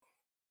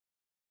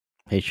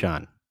Hey,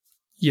 Sean,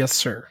 Yes,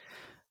 sir.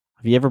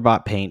 have you ever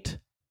bought paint?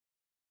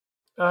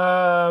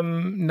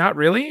 Not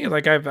really.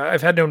 Like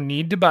I've had no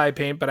need to buy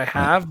paint, but I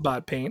have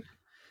bought paint.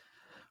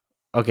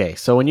 Okay,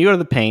 so when you go to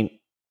the paint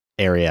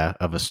area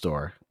of a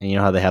store, and you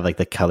know how they have like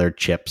the colored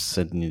chips,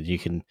 and you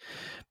can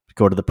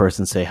go to the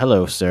person and say,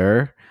 "Hello,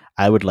 sir,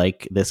 I would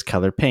like this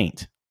color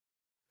paint."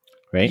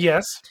 Right?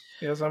 Yes.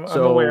 Yes, I'm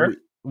So aware.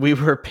 we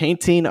were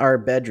painting our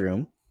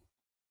bedroom,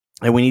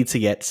 and we need to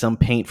get some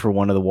paint for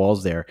one of the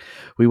walls there.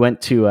 We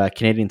went to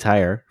Canadian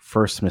Tire,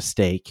 first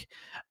mistake.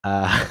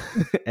 Uh,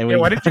 and Yeah, we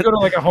why didn't you go to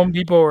like a Home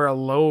Depot or a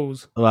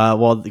Lowe's?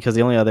 well, because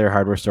the only other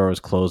hardware store was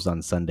closed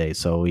on Sunday,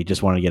 so we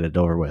just wanted to get it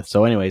over with.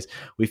 So, anyways,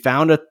 we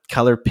found a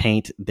color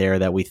paint there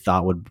that we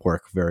thought would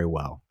work very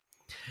well,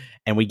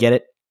 and we get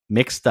it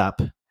mixed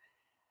up.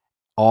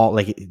 All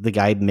like the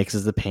guy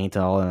mixes the paint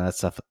and all and that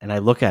stuff, and I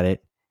look at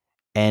it,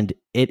 and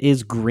it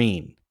is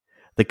green.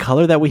 The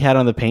color that we had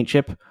on the paint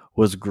chip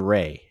was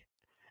gray.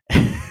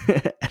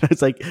 And I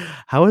was like,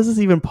 how is this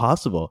even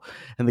possible?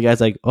 And the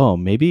guy's like, oh,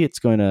 maybe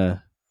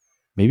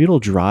it'll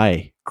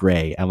dry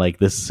gray. I'm like,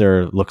 this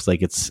sir looks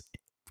like it's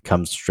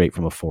comes straight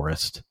from a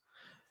forest.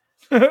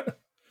 It's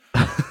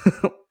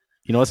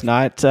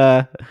not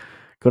going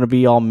to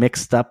be all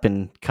mixed up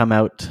and come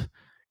out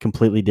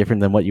completely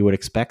different than what you would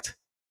expect.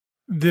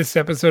 This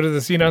episode of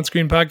the Scene on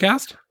Screen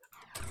podcast.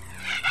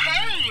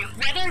 Hey,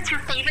 whether it's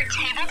your favorite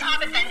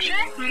tabletop adventure,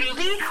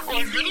 movie,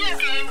 or video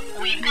game,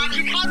 we've got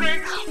you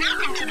covered.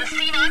 Welcome to the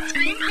Scene on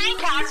Screen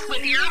podcast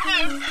with your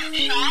hosts,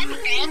 Sean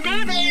and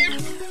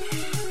David.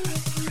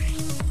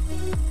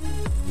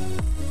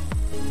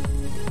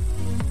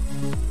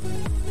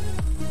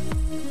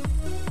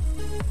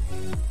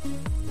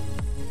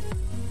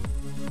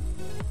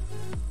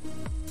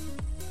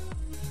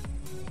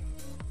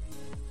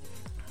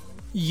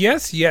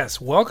 Yes.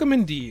 Welcome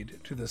indeed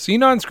to the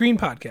Scene on Screen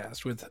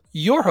podcast with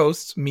your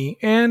hosts, me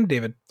and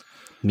David.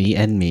 Me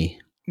and me.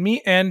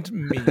 Me and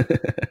me.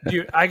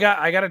 Dude, I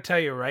got to tell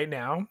you right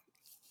now,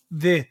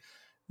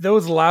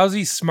 those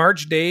lousy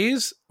Smarch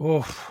days,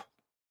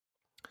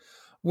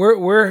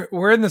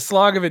 we're in the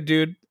slog of it,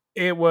 dude.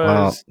 It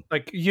was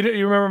like you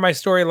remember my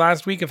story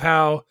last week of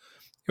how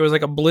it was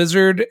like a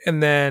blizzard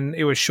and then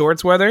it was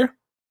shorts weather.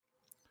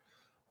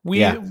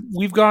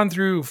 We've gone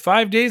through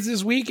 5 days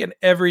this week, and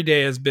every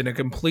day has been a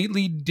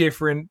completely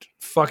different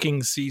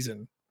fucking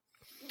season.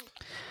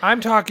 I'm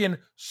talking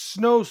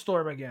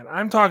snowstorm again.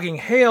 I'm talking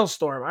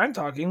hailstorm. I'm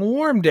talking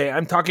warm day.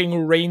 I'm talking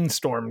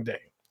rainstorm day.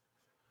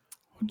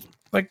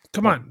 Like,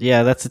 come on.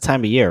 Yeah, that's the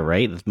time of year,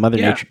 right? Mother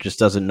Nature just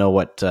doesn't know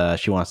what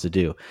she wants to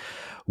do.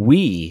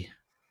 We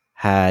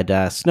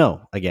had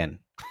snow again.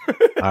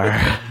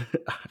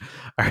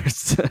 our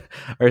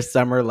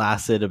summer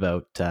lasted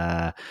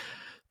about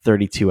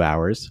 32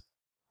 hours.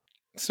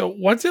 So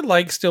what's it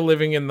like still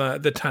living in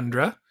the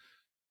tundra?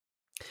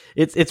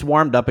 It's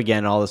warmed up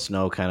again. All the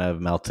snow kind of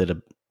melted.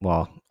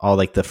 Well, all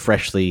like the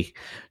freshly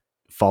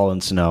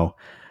fallen snow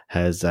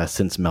has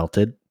since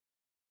melted.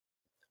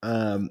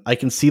 I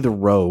can see the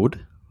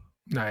road.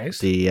 Nice.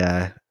 The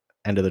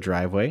end of the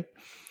driveway.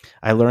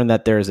 I learned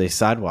that there's a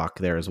sidewalk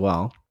there as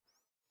well.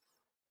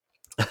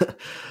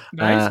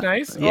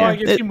 Nice. Yeah, I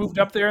guess you moved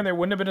up there and there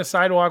wouldn't have been a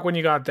sidewalk when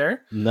you got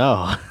there.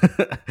 No.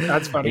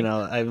 That's funny.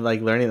 I'm like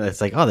learning that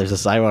it's like, oh, there's a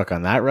sidewalk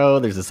on that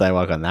road. There's a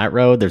sidewalk on that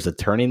road. There's a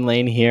turning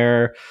lane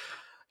here.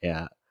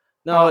 Yeah.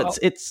 No,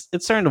 it's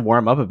starting to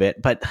warm up a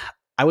bit, but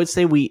I would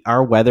say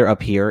our weather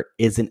up here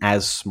isn't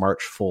as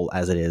smarchful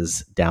as it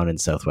is down in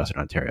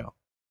southwestern Ontario.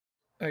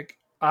 Like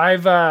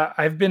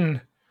I've been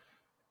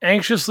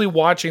anxiously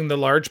watching the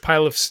large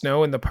pile of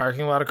snow in the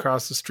parking lot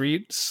across the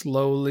street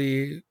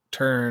slowly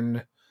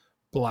turn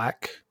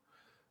black,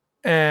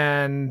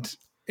 and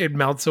it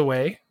melts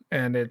away,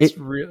 and it's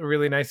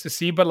really nice to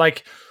see. But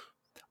like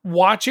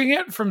watching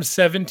it from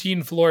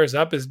 17 floors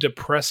up is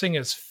depressing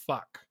as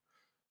fuck.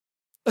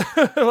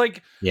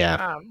 Like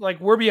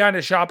we're behind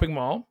a shopping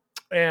mall,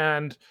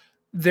 and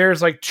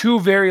there's like two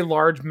very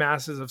large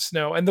masses of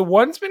snow, and the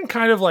one's been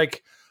kind of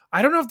like,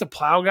 I don't know if the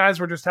plow guys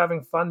were just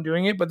having fun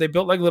doing it, but they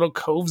built like little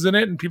coves in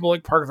it, and people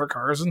like park their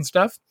cars and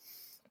stuff.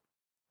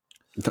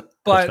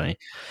 But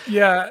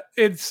yeah,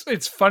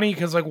 it's funny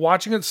because like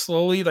watching it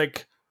slowly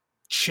like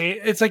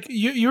it's like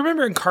you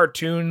remember in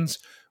cartoons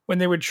when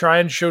they would try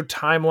and show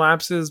time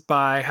lapses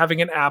by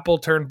having an apple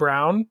turn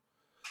brown.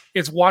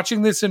 It's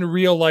watching this in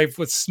real life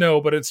with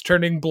snow, but it's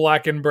turning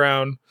black and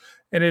brown,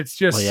 and it's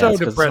just so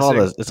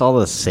depressing. It's all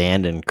the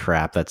sand and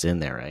crap that's in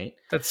there, right?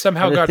 That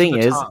somehow got to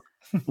the top.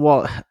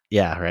 Well,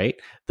 yeah, right.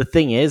 The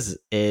thing is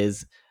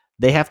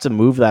they have to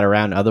move that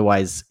around,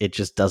 otherwise it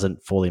just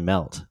doesn't fully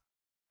melt.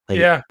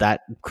 Like,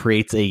 that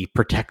creates a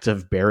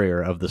protective barrier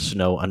of the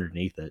snow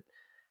underneath it.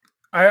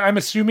 I'm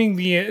assuming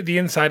the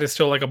inside is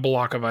still like a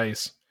block of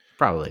ice.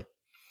 Probably.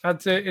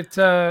 That's it.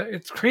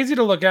 It's crazy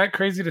to look at,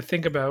 crazy to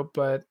think about,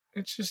 but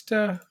it's just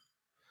the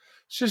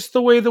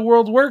way the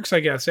world works, I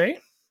guess, eh?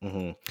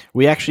 Mm-hmm.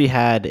 We actually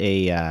had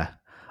a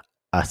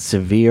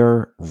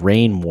severe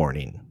rain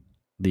warning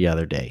the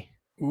other day.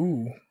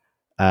 Ooh.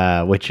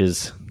 Which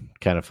is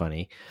kind of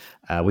funny.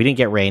 We didn't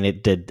get rain.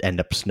 It did end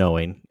up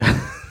snowing.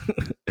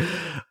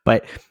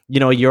 But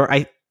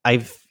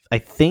I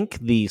think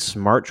the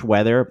March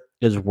weather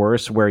is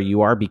worse where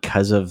you are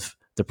because of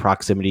the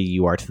proximity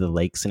you are to the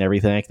lakes and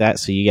everything like that.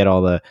 So you get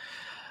all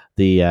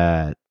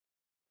the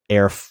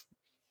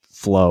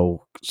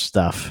flow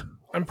stuff.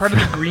 I'm part of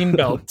the green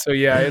belt, so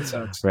yeah, it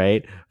sucks.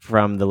 Right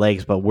from the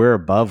lakes, but we're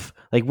above,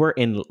 like we're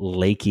in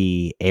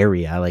lakey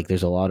area. Like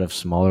there's a lot of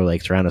smaller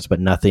lakes around us, but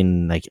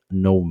nothing like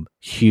no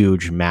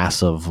huge,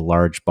 massive,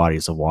 large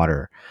bodies of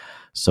water,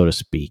 so to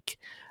speak,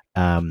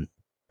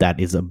 that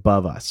is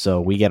above us.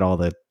 So we get all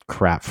the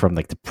crap from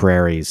like the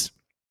prairies.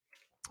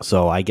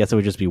 So I guess it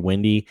would just be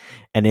windy,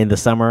 and in the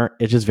summer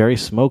it's just very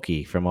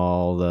smoky from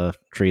all the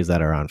trees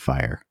that are on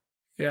fire.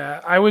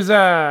 Yeah, I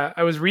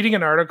was reading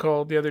an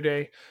article the other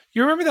day.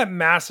 You remember that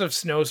massive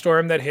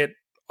snowstorm that hit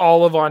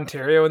all of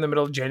Ontario in the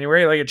middle of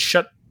January? Like it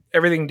shut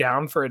everything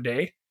down for a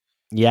day.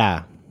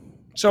 Yeah.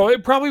 So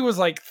it probably was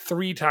like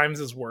 3 times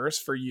as worse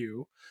for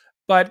you.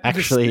 But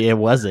actually, it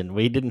wasn't.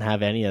 We didn't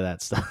have any of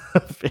that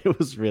stuff. It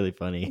was really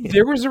funny.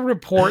 There was a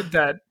report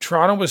that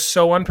Toronto was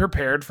so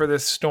unprepared for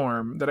this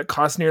storm that it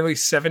cost nearly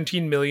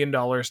 $17 million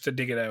to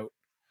dig it out.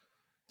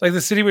 Like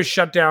the city was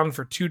shut down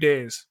for 2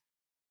 days.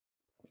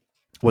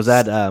 Was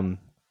that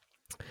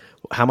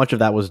how much of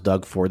that was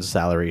Doug Ford's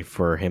salary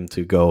for him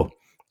to go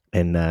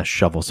and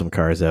shovel some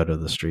cars out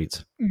of the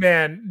streets?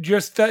 Man,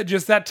 just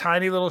that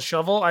tiny little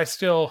shovel. That's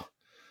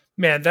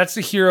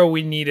the hero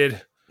we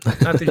needed,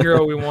 not the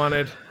hero we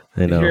wanted.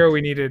 I know. The hero we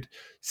needed.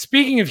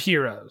 Speaking of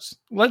heroes,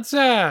 let's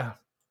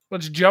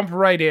jump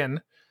right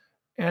in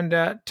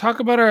and talk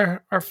about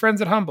our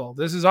friends at Humble.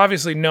 This is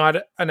obviously not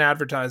an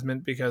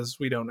advertisement because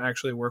we don't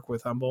actually work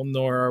with Humble,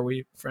 nor are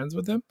we friends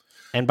with them.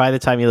 And by the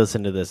time you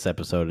listen to this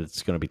episode,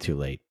 it's going to be too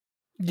late.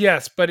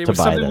 Yes, but it was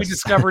something we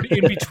discovered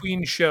in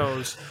between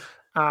shows.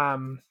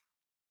 But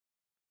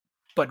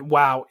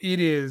wow, it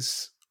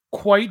is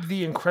quite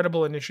the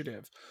incredible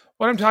initiative.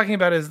 What I'm talking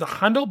about is the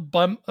Humble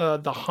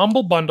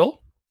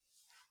Bundle,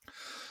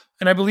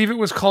 and I believe it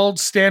was called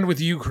Stand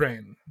with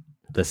Ukraine.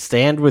 The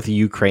Stand with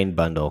Ukraine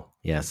bundle,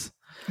 yes.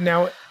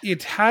 Now,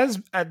 it has,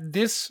 at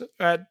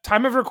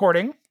time of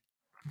recording,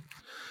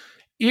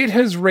 it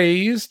has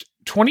raised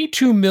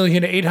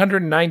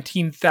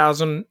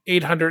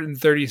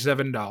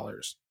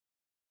 $22,819,837.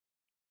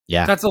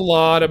 Yeah. That's a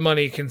lot of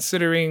money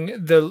considering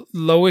the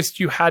lowest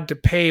you had to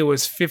pay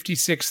was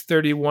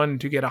 $56.31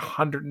 to get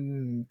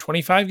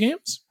 125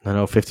 games.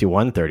 No,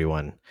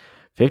 $51.31.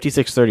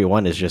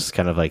 $56.31 is just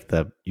kind of like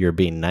you're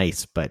being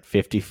nice, but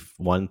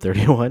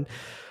 $51.31,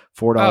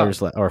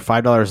 $4 or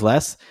 $5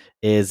 less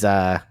is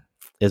the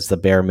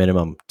bare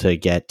minimum to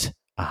get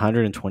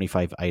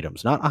 125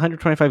 items, not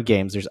 125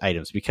 games. There's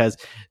items, because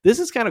this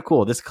is kind of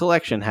cool. This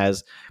collection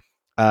has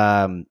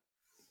a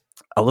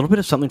little bit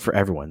of something for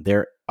everyone.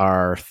 There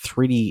are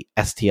 3D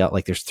STL,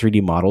 like there's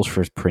 3D models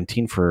for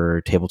printing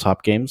for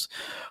tabletop games,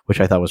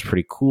 which I thought was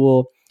pretty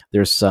cool.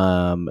 There's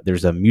a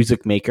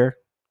music maker.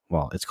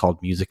 Well, it's called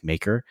Music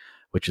Maker,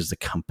 which is the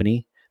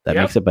company that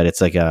makes it, but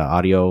it's like an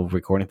audio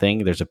recording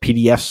thing. There's a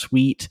PDF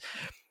suite.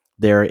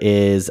 There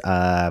is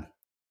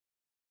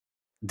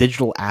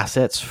digital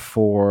assets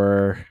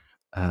for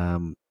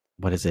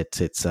what is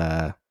it? It's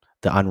the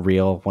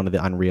Unreal, one of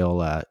the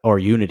Unreal or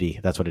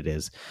Unity. That's what it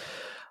is.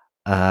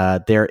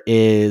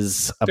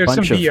 There's some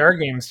VR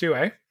games too,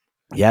 eh?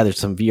 Yeah, there's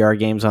some VR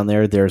games on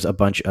there. There's a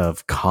bunch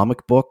of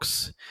comic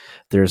books.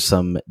 There's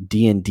some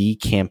D&D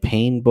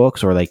campaign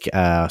books, or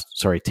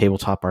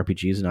tabletop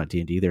RPGs, not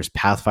D&D. There's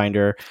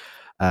Pathfinder,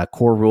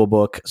 Core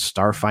Rulebook,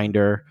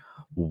 Starfinder,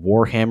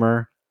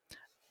 Warhammer,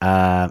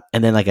 and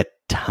then like a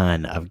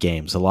ton of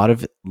games. A lot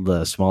of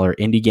the smaller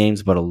indie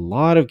games, but a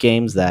lot of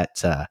games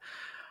that are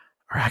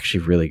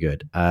actually really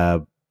good.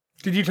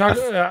 Did you talk?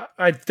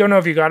 I don't know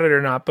if you got it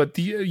or not, but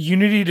the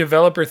Unity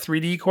Developer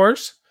 3D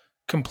course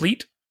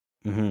complete.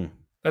 Mm-hmm.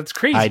 That's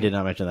crazy. I did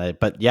not mention that,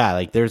 but yeah,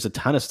 like there's a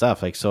ton of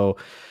stuff. Like, so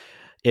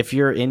if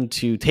you're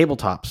into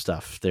tabletop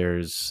stuff,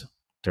 there's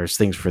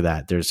things for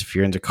that. If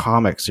you're into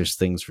comics, there's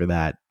things for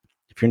that.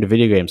 If you're into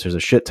video games, there's a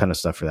shit ton of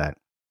stuff for that.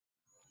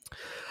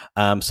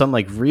 Some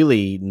like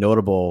really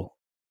notable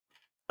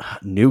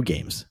new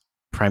games,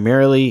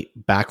 primarily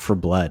Back 4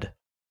 Blood.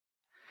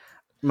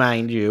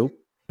 Mind you,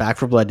 Back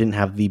 4 Blood didn't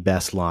have the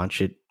best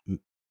launch. It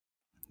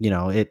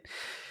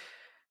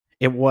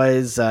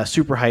was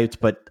super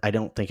hyped, but I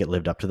don't think it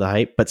lived up to the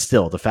hype. But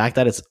still, the fact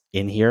that it's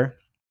in here,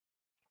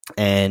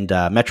 and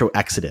Metro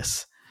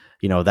Exodus,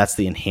 that's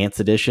the enhanced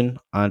edition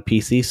on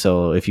PC.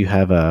 So if you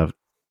have a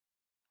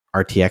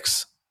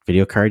RTX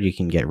video card, you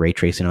can get ray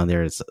tracing on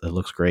there. It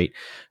looks great.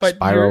 But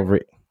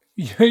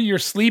you're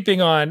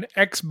sleeping on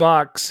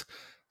Xbox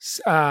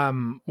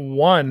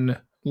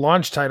One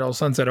launch title,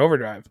 Sunset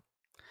Overdrive.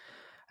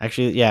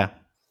 Actually, yeah,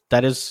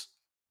 that is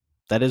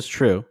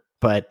true.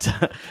 But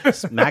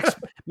Max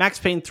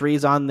Payne 3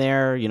 is on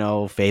there,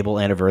 Fable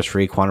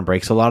Anniversary, Quantum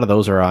Break. So a lot of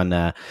those are on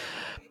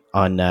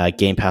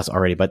Game Pass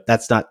already. But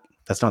that's not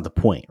the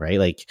point, right?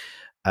 Like,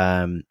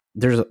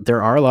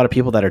 there are a lot of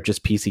people that are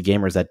just PC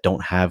gamers that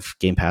don't have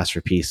Game Pass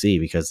for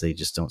PC because they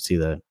just don't see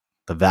the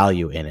the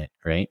value in it,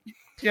 right?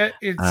 Yeah,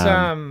 it's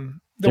the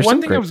there's one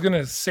some thing I great- was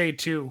gonna say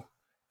too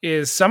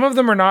is some of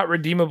them are not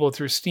redeemable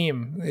through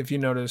Steam, if you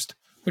noticed,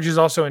 which is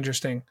also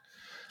interesting.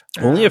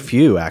 Only a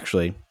few,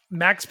 actually.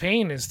 Max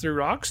Payne is through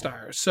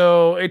Rockstar,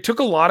 so it took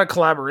a lot of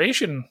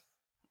collaboration.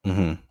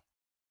 Mm-hmm.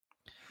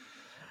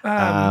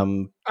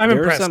 I'm there are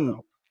impressed.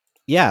 some,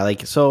 yeah,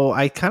 like, so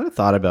I kind of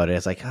thought about it.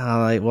 It's like,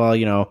 well,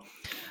 you know,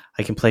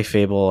 I can play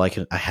Fable.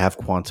 I have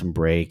Quantum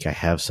Break. I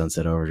have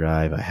Sunset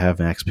Overdrive. I have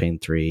Max Payne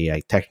 3.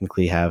 I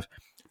technically have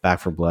Back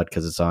 4 Blood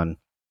because it's on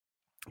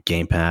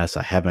Game Pass.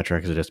 I have Metro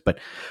Exodus. But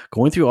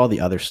going through all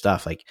the other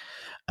stuff, like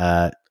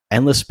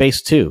Endless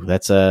Space 2,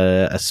 that's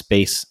a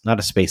space, not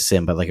a space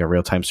sim, but like a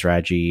real-time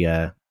strategy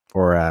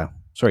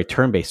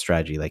turn-based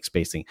strategy, like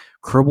spacing.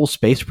 Kerbal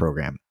Space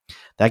Program.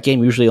 That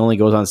game usually only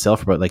goes on sale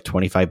for about like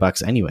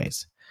 $25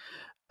 anyways.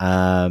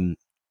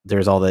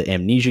 There's all the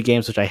Amnesia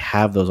games, which I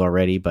have those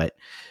already, but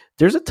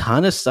there's a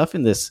ton of stuff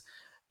in this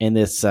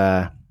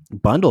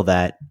bundle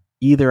that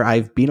either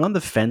I've been on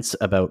the fence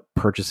about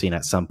purchasing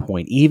at some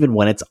point, even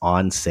when it's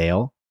on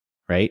sale,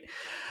 right?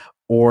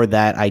 Or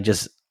that I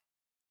just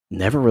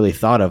never really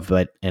thought of,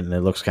 and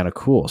it looks kind of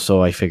cool.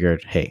 So I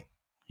figured, hey,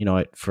 you know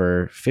what?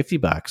 For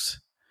 $50,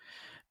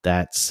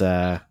 that's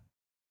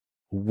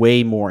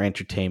way more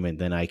entertainment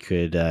than I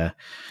could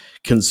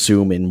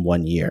consume in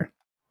 1 year.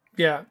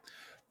 Yeah.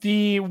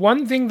 The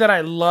one thing that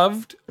I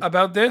loved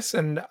about this,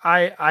 and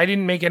I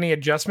didn't make any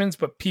adjustments,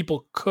 but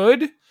people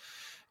could,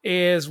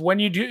 is when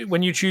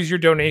you choose your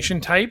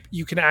donation type,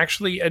 you can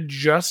actually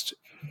adjust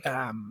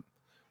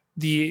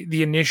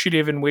the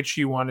initiative in which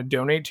you want to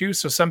donate to.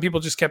 So some people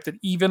just kept it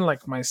even,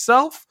 like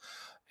myself,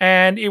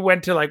 and it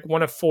went to like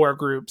one of 4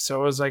 groups.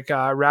 So it was like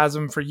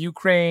Razum for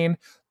Ukraine,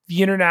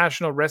 the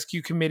International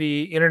Rescue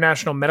Committee,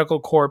 International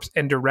Medical Corps,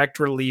 and direct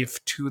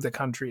relief to the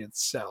country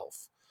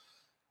itself.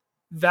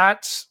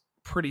 That's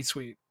pretty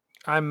sweet.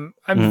 I'm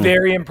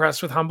very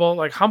impressed with Humble.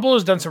 Like, Humble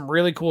has done some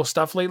really cool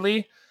stuff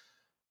lately.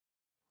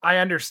 I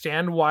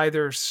understand why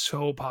they're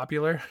so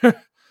popular.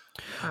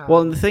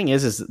 Well, and the thing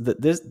is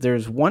that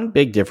there's one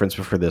big difference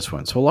for this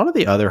one. So a lot of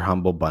the other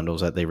Humble bundles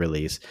that they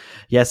release,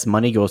 yes,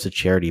 money goes to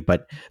charity,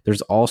 but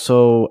there's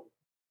also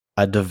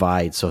a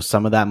divide. So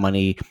some of that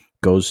money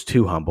goes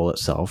to Humble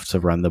itself to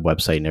run the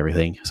website and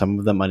everything. Some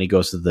of the money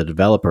goes to the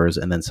developers,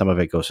 and then some of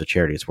it goes to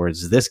charities.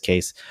 Whereas in this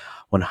case,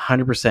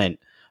 100%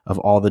 of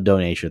all the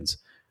donations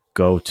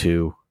go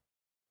to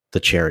the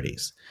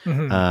charities.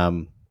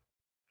 Mm-hmm.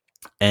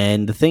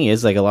 And the thing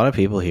is, like, a lot of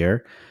people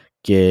here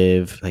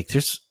give, like,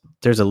 there's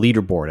a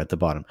leaderboard at the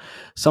bottom.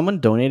 Someone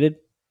donated,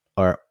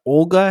 are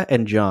Olga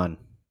and John.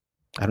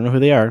 I don't know who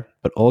they are,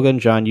 but Olga and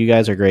John, you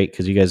guys are great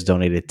because you guys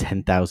donated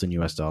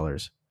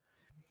 $10,000.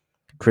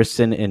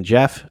 Kristen and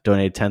Jeff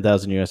donated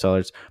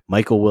 $10,000.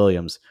 Michael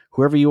Williams,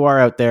 whoever you are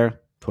out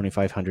there,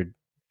 $2,500.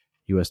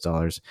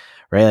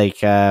 Right?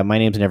 Like, my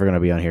name's never going to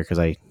be on here because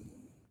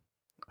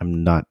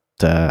I'm not.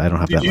 I don't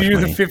have that much money. Did you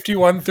do the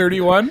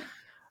 5131?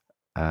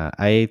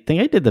 I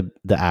think I did the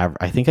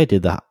I think I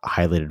did the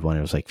highlighted one.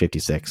 It was like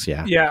 56.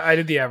 Yeah. Yeah, I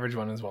did the average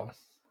one as well.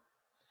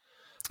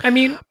 I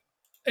mean,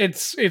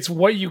 it's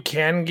what you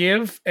can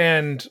give,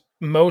 and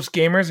most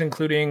gamers,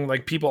 including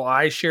like people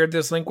I shared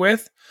this link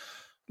with,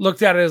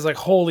 looked at it as like,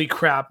 holy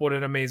crap, what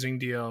an amazing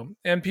deal.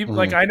 And people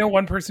like, I know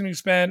one person who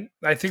spent,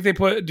 I think they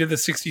did the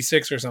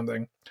 66 or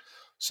something.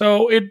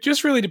 So it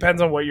just really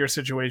depends on what your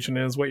situation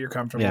is, what you're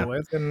comfortable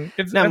with, and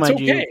that's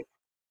okay.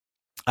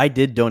 I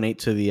did donate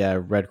to the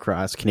Red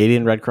Cross,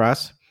 Canadian Red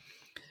Cross,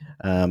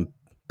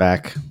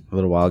 back a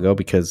little while ago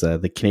because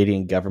the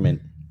Canadian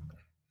government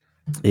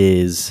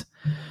is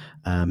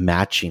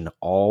matching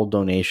all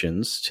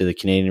donations to the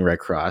Canadian Red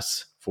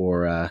Cross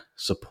for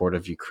support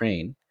of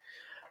Ukraine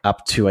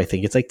up to, I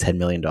think it's like $10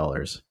 million.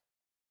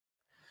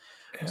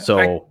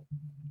 So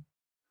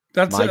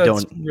that's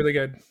really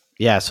good.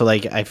 Yeah, so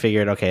like I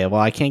figured, okay,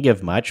 well, I can't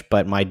give much,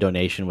 but my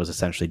donation was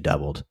essentially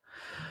doubled.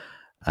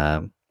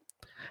 You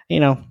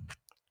know,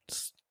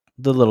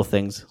 the little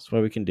things. That's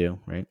what we can do,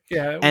 right?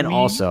 Yeah. And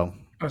also,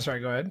 oh,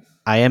 sorry, go ahead.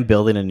 I am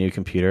building a new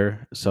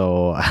computer,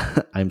 so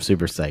I'm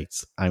super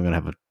psyched. I'm gonna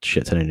have a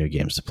shit ton of new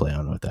games to play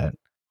on with that.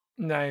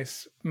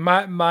 Nice.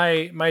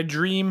 My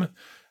dream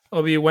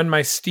will be when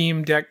my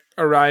Steam Deck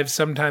arrives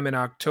sometime in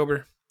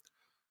October.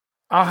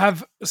 I'll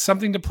have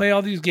something to play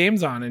all these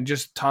games on and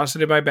just toss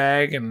it in my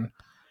bag and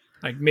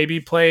like maybe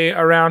play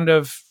a round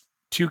of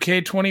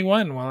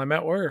 2K21 while I'm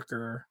at work,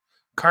 or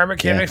Car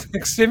Mechanics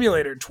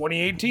Simulator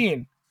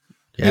 2018.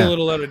 Be a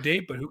little out of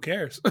date, but who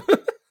cares?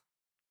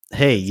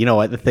 Hey, you know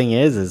what? The thing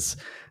is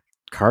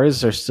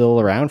cars are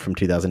still around from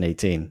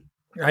 2018.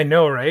 I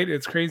know, right?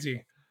 It's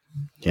crazy.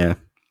 Yeah.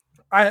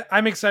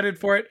 I'm excited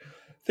for it.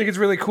 I think it's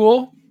really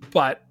cool,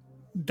 but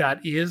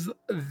that is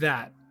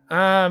that.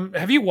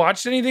 Have you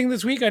watched anything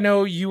this week? I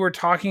know you were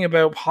talking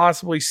about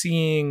possibly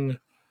seeing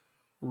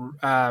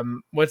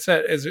what's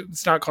that?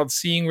 It's not called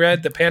Seeing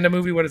Red, the panda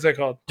movie. What is that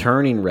called?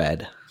 Turning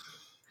Red.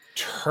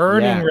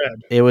 Turning Yeah.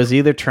 Red. It was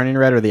either Turning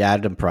Red or the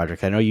Adam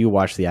Project. I know you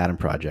watched the Adam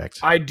Project.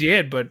 I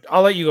did, but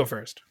I'll let you go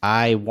first.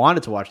 I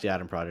wanted to watch the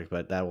Adam Project,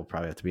 but that will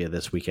probably have to be a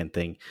this weekend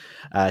thing.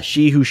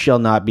 She Who Shall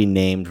Not Be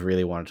Named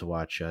really wanted to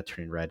watch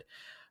Turning Red.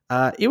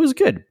 It was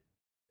good.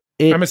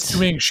 I'm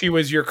assuming she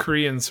was your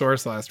Korean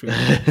source last week.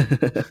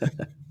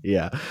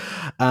 Yeah.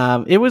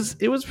 It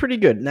was pretty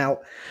good. Now,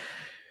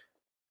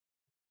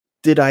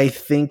 do I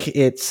think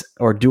it's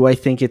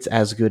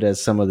as good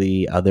as some of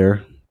the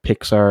other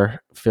Pixar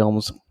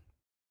films?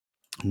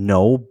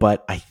 No,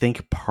 but I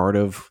think part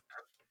of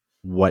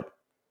what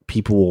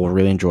people will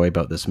really enjoy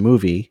about this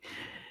movie,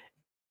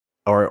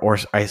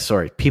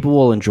 people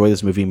will enjoy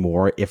this movie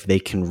more if they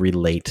can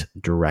relate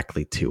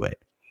directly to it.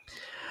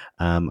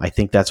 I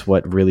think that's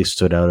what really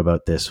stood out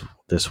about this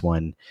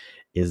one,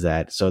 is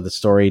that so the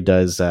story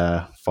does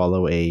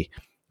follow a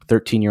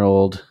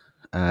 13-year-old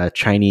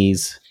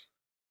Chinese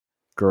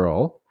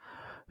girl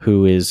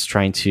who is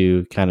trying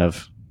to kind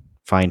of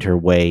find her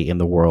way in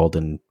the world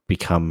and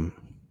become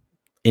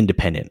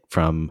independent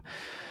from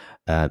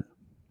kind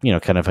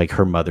of like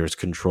her mother's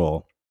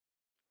control.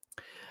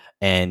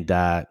 And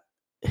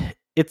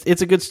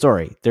it's a good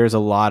story. There's a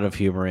lot of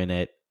humor in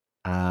it,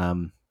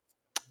 and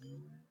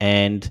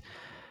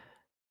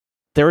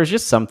there was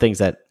just some things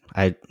that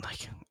I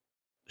like.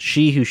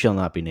 She Who Shall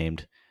Not Be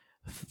Named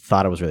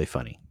thought it was really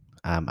funny.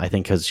 I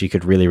think because she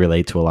could really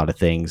relate to a lot of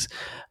things,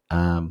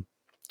 and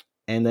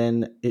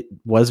then it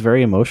was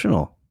very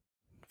emotional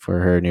for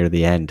her near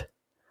the end.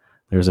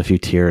 There was a few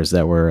tears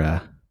that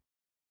were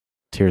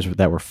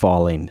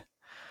falling.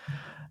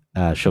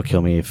 She'll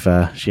kill me if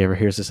she ever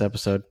hears this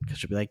episode, because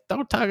she'll be like,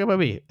 "Don't talk about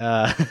me."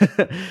 Do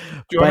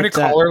you want me to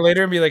call her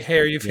later and be like, "Hey,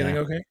 are you feeling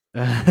okay?"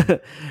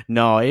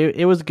 No,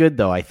 it was good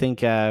though. I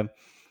think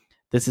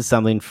this is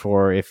something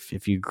for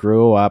if you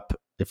grew up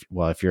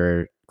if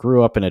you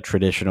grew up in a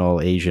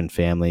traditional Asian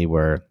family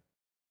where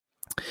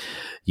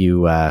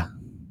you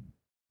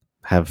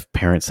have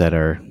parents that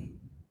are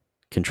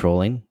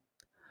controlling,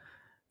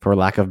 for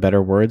lack of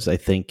better words. I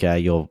think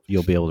you'll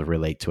be able to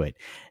relate to it.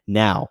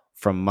 Now,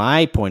 from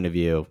my point of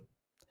view,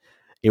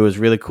 it was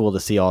really cool to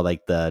see all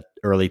like the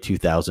early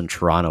 2000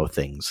 Toronto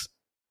things.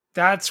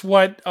 That's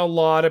what a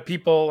lot of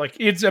people like.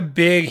 It's a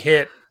big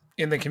hit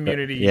in the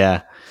community.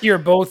 Yeah. Here,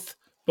 both,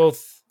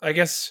 I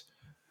guess,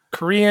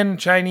 Korean,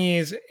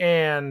 Chinese,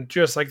 and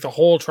just like the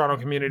whole Toronto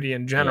community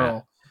in general.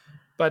 Yeah.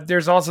 But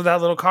there's also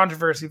that little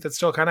controversy that's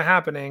still kind of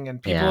happening,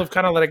 and people have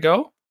kind of let it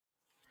go.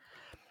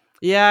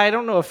 Yeah, I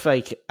don't know if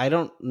I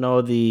don't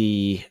know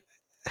the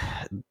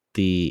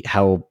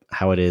how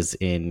it is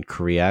in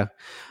Korea,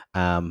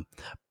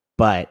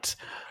 but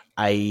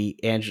I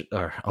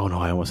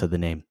almost said the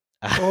name.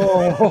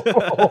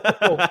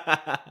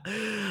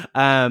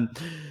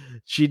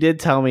 She did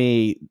tell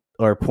me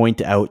or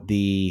point out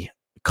the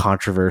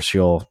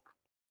controversial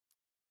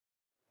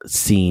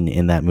scene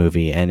in that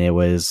movie, and it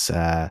was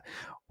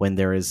when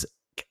it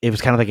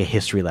was kind of like a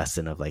history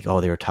lesson of like,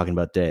 they were talking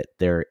about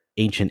their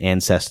ancient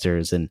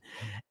ancestors and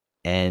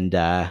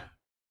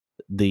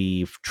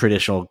the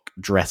traditional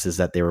dresses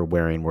that they were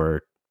wearing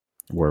were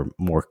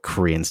more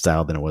Korean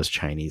style than it was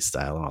Chinese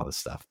style and all this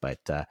stuff. But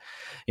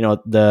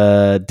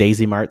the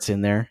Daisy Mart's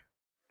in there.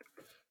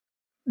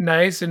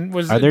 Nice. And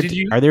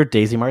are there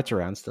Daisy Marts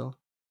around still?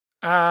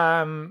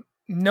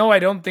 No, I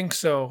don't think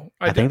so.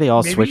 I think they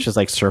all switched as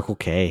like Circle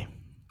K.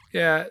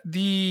 Yeah,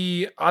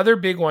 the other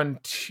big one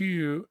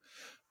too.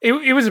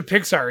 It was a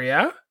Pixar,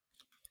 yeah.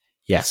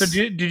 Yes. So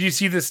did you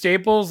see the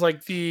staples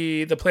like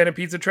the Planet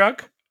Pizza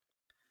truck?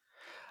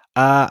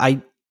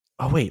 Wait,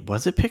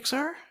 was it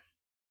Pixar?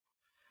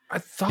 I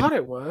thought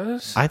it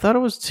was. I thought it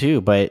was too,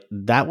 but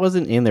that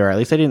wasn't in there. At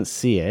least I didn't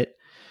see it.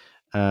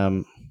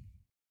 I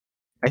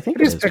think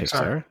it is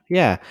Pixar.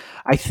 Yeah,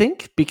 I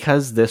think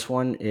because this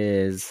one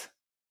is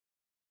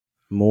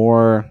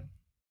more,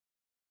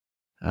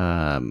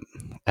 I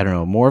don't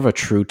know, more of a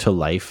true to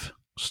life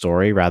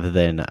story rather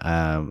than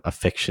a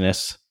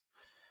fictionist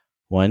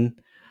one.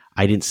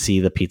 I didn't see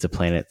the Pizza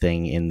Planet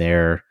thing in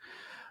there.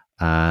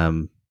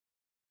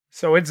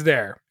 So it's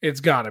there.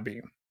 It's gotta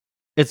be.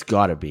 It's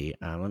gotta be.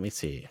 Let me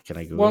see. Can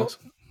I Google this?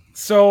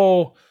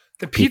 So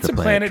the Pizza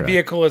Planet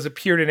vehicle has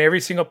appeared in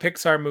every single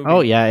Pixar movie.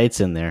 Oh yeah, it's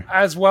in there.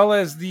 As well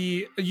as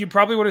you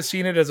probably would have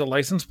seen it as a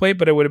license plate,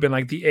 but it would have been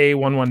like the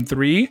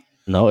A113.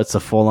 No, it's a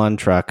full-on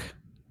truck.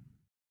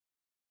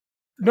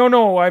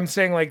 No, I'm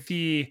saying like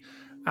the,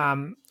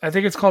 I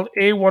think it's called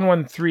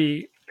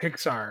A113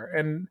 Pixar,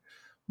 and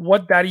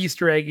what that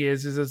Easter egg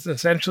is it's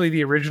essentially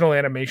the original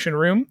animation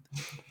room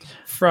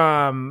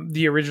from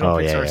the original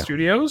Pixar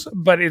studios,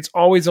 but it's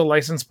always a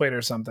license plate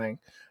or something.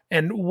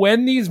 And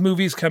when these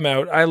movies come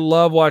out, I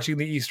love watching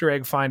the Easter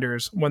egg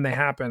finders when they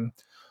happen.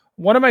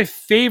 One of my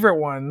favorite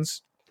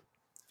ones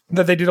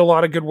that they did a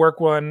lot of good work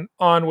on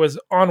was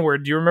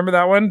Onward. Do you remember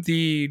that one?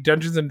 The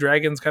Dungeons and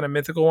Dragons kind of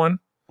mythical one?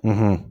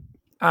 Mm-hmm.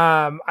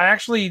 I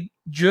actually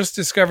just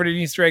discovered an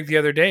Easter egg the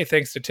other day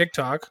thanks to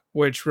TikTok,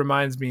 which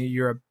reminds me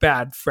you're a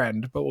bad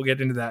friend, but we'll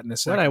get into that in a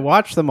second. But I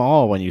watch them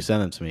all when you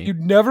send them to me. You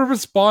never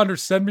respond or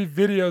send me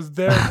videos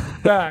there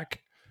and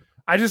back.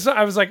 I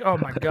was like, oh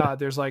my God,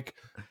 there's like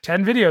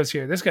 10 videos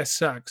here. This guy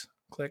sucks.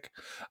 Click.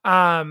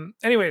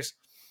 Anyways,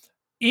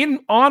 in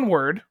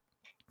Onward,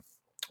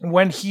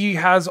 when he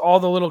has all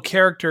the little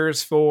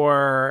characters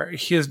for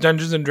his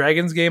Dungeons and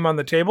Dragons game on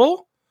the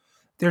table,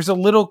 there's a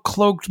little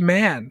cloaked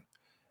man.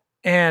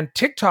 And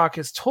TikTok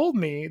has told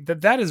me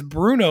that is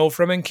Bruno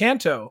from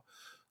Encanto,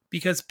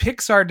 because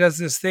Pixar does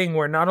this thing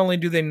where not only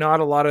do they nod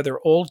a lot of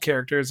their old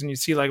characters, and you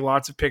see like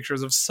lots of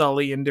pictures of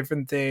Sully and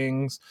different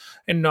things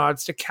and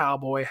nods to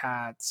cowboy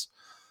hats,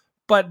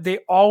 but they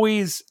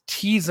always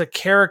tease a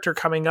character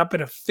coming up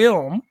in a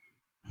film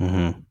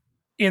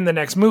in the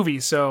next movie.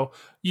 So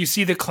you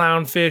see the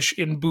clownfish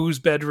in Boo's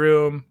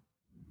bedroom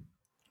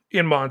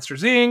in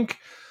Monsters, Inc.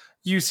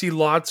 You see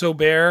Lotso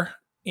Bear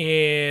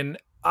in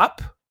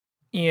Up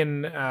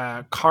in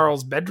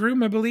Carl's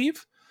bedroom, I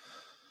believe.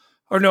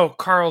 Or no,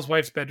 Carl's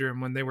wife's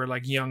bedroom when they were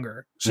like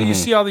younger. So you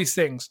see all these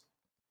things.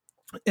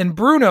 And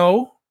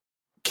Bruno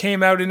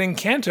came out in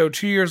Encanto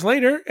 2 years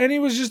later, and he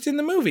was just in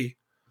the movie.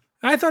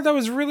 I thought that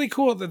was really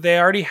cool that they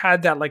already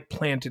had that like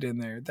planted in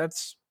there.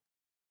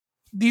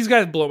 These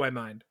guys blow my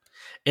mind.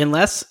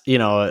 Unless,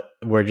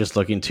 we're just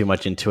looking too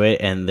much into it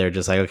and they're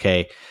just like,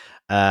 okay,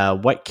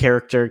 what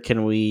character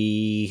can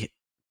we,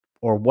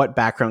 or what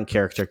background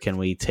character can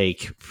we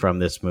take from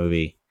this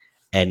movie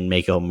and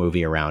make a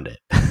movie around it?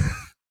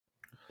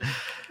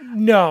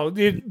 No,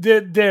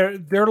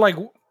 they're like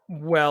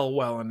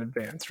well in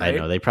advance, right? I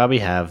know they probably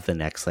have the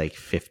next like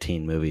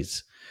 15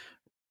 movies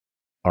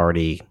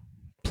already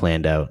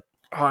planned out.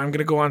 Oh, I'm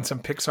gonna go on some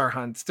Pixar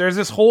hunts. There's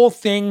this whole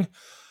thing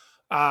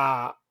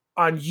on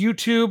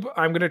YouTube.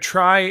 I'm gonna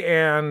try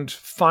and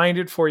find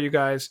it for you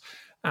guys,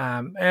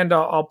 and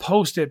I'll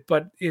post it.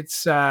 But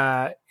it's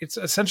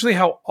essentially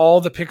how all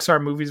the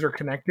Pixar movies are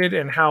connected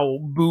and how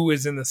Boo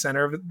is in the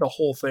center of the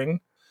whole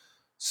thing.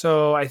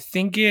 So I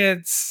think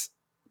it's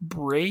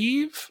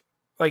Brave,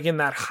 like in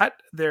that hut,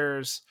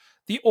 there's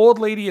the old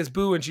lady is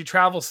Boo, and she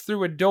travels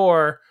through a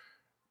door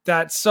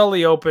that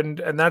Sully opened,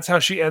 and that's how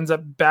she ends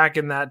up back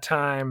in that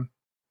time.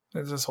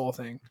 There's this whole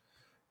thing.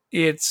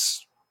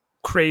 It's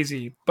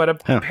crazy, but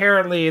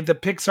apparently the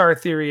Pixar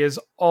theory is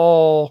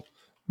all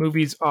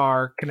movies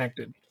are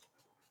connected.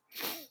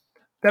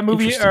 That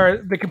movie,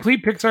 or the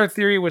complete Pixar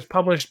theory, was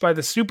published by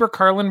the Super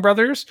Carlin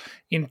brothers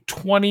in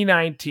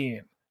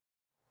 2019.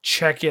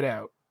 Check it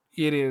out.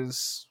 It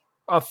is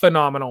a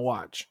phenomenal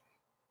watch.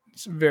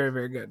 It's very,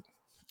 very good.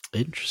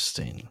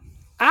 Interesting.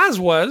 As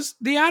was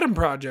The Adam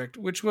Project,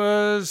 which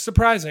was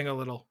surprising a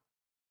little.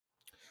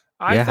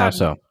 How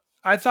so?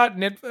 I thought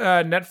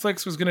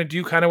Netflix was going to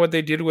do kind of what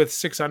they did with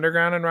Six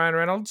Underground and Ryan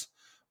Reynolds,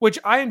 which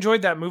I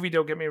enjoyed that movie,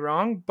 don't get me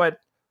wrong,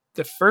 but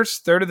the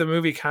first third of the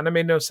movie kind of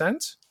made no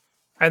sense.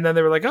 And then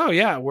they were like, oh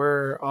yeah,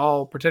 we're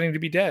all pretending to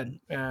be dead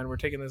and we're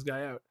taking this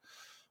guy out.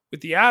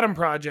 With The Adam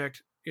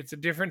Project, it's a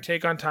different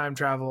take on time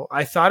travel.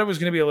 I thought it was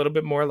going to be a little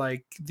bit more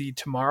like the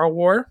Tomorrow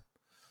War,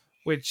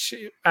 which,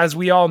 as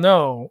we all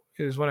know,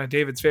 is one of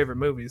David's favorite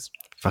movies.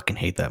 Fucking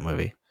hate that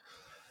movie.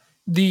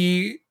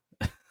 The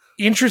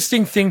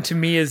interesting thing to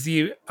me is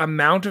the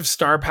amount of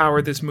star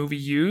power this movie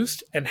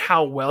used and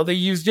how well they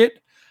used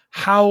it,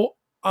 how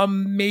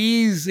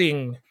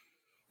amazing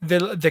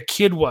the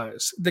kid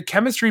was. The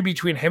chemistry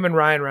between him and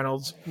Ryan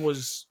Reynolds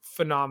was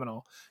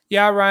phenomenal.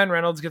 Yeah, Ryan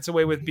Reynolds gets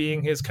away with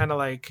being his kind of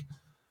like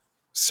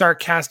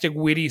sarcastic,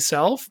 witty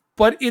self,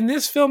 but in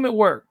this film it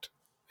worked.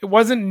 It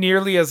wasn't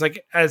nearly as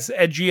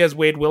edgy as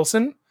Wade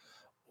Wilson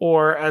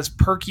or as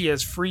perky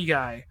as Free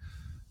Guy,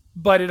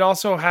 but it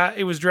also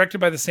it was directed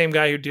by the same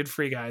guy who did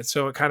Free Guy,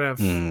 so it kind of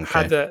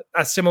had a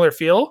similar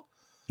feel.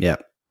 Yeah.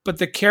 But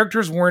the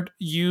characters weren't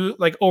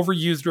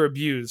overused or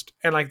abused,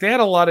 and like they had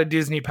a lot of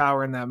Disney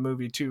power in that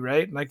movie too,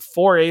 right? Like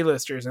 4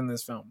 A-listers in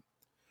this film: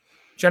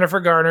 Jennifer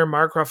Garner,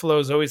 Mark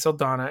Ruffalo, Zoe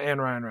Saldana,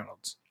 and Ryan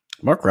Reynolds.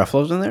 Mark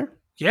Ruffalo's in there?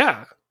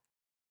 Yeah.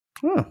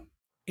 Huh.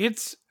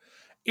 It's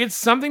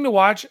something to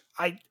watch.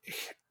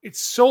 It's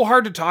so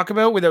hard to talk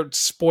about without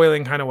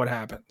spoiling kind of what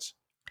happens.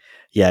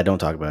 Yeah, don't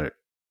talk about it.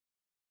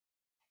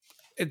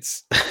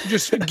 It's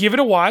just give it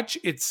a watch.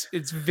 It's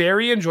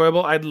very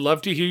enjoyable. I'd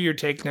love to hear your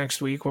take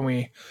next week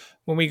when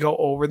we go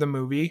over the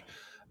movie.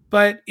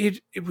 But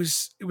it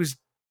was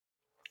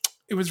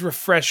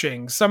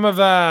refreshing. Some of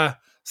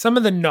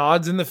the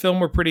nods in the film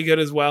were pretty good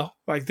as well.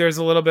 Like there's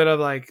a little bit of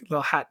like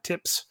little hat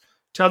tips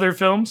to other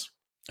films.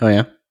 Oh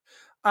yeah.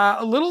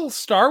 A little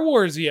Star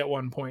Warsy at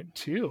one point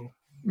too,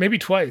 maybe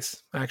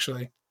twice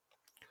actually.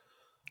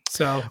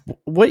 So,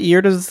 what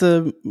year does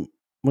the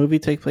movie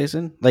take place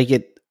in? Like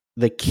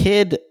the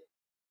kid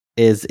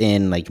is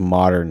in like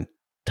modern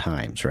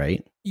times,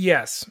 right?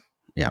 Yes.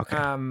 Yeah. Okay.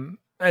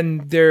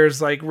 And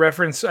there's like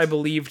reference, I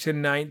believe, to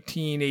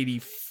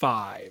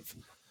 1985.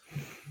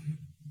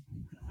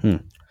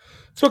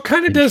 So it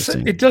kind of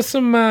does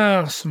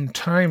some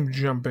time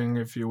jumping,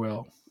 if you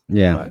will.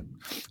 Yeah. But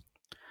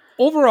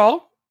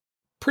overall,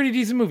 pretty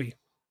decent movie.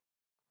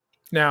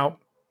 Now,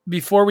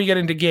 before we get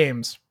into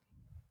games,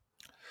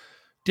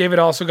 David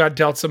also got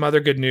dealt some other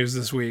good news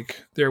this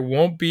week. There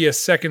won't be a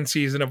second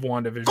season of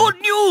WandaVision.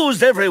 Good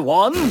news,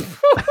 everyone!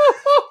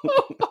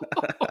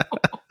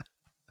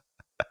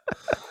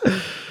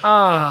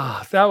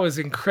 That was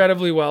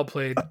incredibly well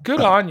played.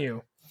 Good on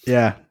you.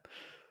 Yeah.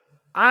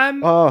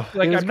 I'm Oh,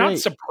 I'm not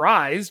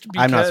surprised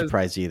because I'm not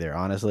surprised either,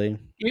 honestly.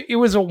 it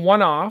was a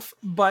one-off,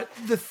 but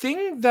the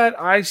thing that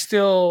I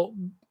still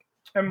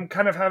am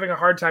kind of having a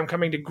hard time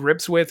coming to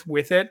grips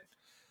with it,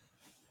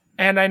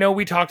 and I know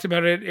we talked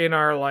about it in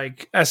our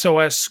like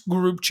SOS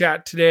group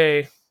chat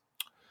today,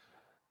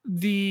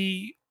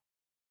 the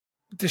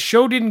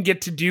show didn't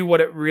get to do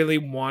what it really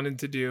wanted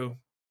to do.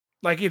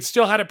 Like, it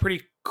still had a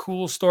pretty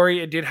cool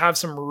story. It did have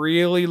some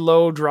really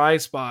low dry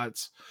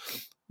spots,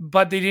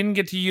 but they didn't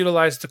get to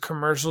utilize the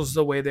commercials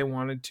the way they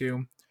wanted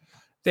to.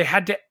 They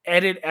had to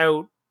edit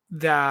out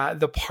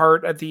the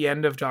part at the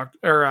end of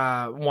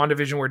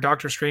WandaVision where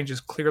Doctor Strange is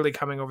clearly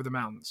coming over the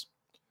mountains,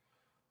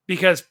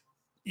 because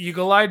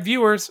eagle-eyed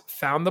viewers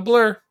found the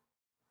blur.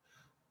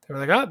 They were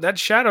like, "Oh, that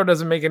shadow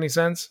doesn't make any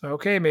sense.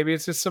 Okay, maybe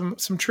it's just some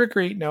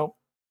trickery." No,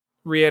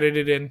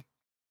 re-edited in.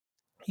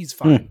 He's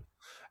fine.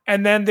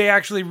 And then they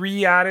actually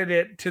re-added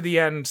it to the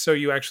end so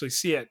you actually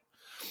see it.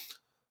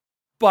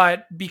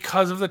 But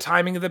because of the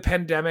timing of the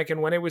pandemic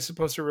and when it was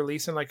supposed to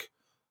release, and like,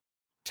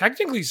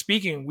 technically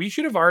speaking, we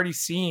should have already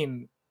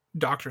seen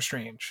Doctor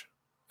Strange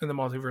in the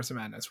Multiverse of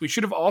Madness. We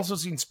should have also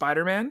seen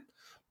Spider-Man.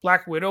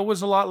 Black Widow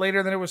was a lot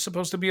later than it was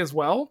supposed to be as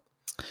well.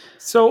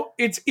 So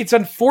it's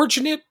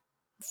unfortunate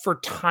for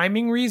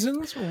timing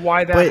reasons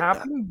why that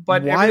happened,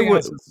 but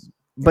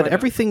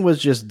everything was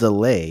just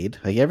delayed.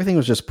 Like, everything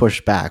was just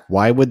pushed back.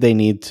 Why would they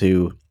need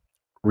to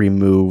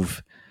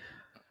remove,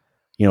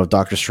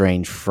 Doctor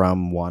Strange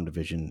from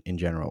WandaVision in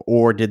general?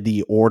 Or did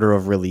the order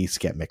of release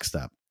get mixed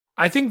up?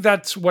 I think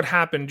that's what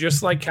happened.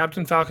 Just like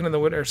Captain Falcon and the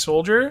Winter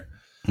Soldier,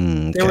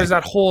 there was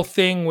that whole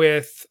thing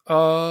with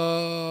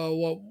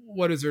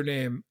what is her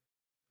name?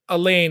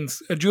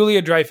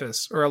 Julia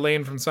Dreyfus, or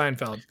Elaine from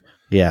Seinfeld.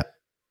 Yeah.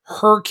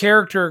 Her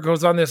character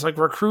goes on this like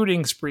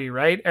recruiting spree,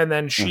 right? And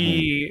then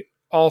she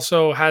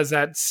also has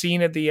that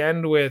scene at the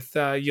end with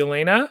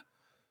Yelena,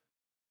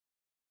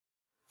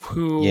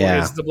 who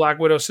is the Black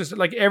Widow sister.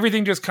 Like,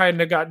 everything just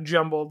kind of got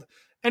jumbled,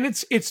 and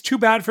it's too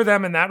bad for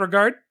them in that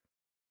regard.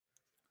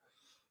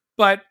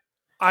 But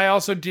I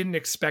also didn't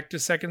expect a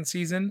second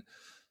season.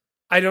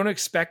 I don't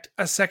expect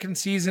a second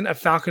season of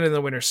Falcon and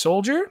the Winter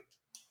Soldier.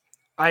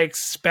 I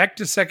expect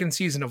a second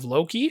season of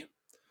Loki,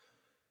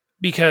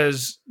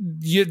 because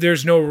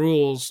there's no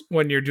rules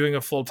when you're doing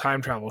a full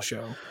time travel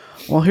show.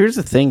 Well, here's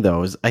the thing,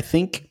 though, is I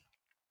think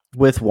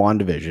with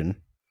WandaVision,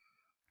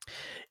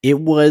 it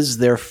was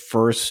their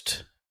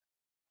first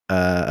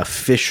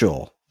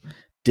official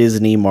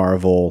Disney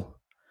Marvel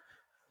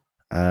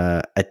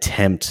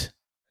attempt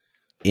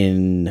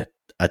in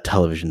a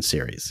television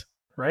series.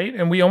 Right?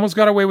 And we almost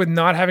got away with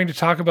not having to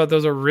talk about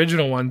those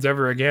original ones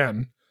ever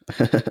again.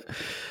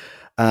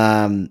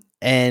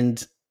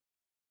 And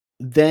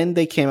then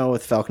they came out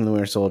with Falcon and the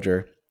Winter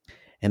Soldier,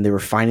 and they were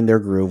finding their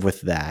groove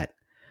with that.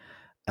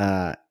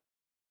 And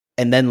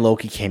then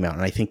Loki came out,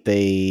 and I think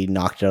they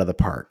knocked it out of the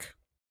park.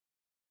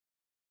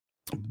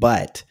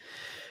 But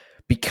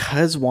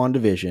because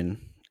WandaVision,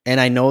 and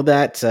I know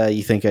that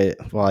you think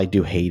I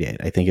do hate it.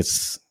 I think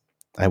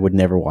I would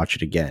never watch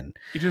it again.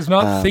 It is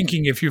not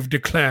thinking if you've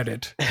declared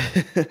it.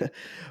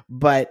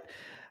 But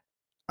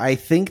I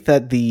think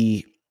that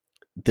the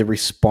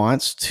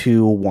response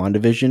to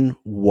WandaVision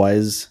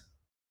was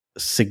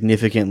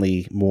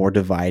significantly more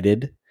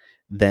divided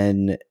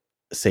than,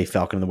 say,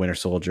 Falcon and the Winter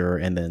Soldier,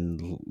 and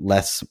then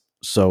less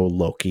so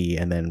Loki,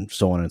 and then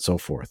so on and so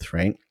forth,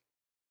 right?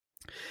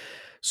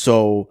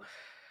 So,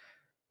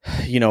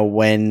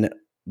 when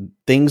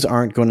things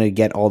aren't going to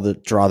get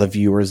draw the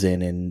viewers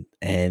in,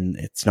 and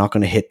it's not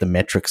going to hit the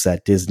metrics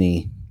that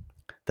the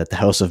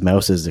House of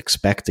Mouse is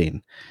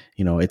expecting,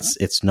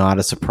 it's not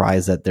a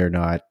surprise that they're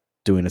not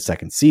doing a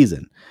second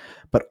season.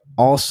 But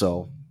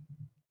also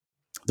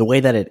the way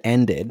that it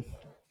ended,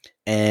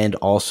 and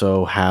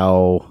also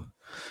how,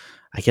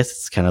 I guess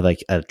it's kind of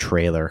like a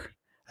trailer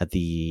at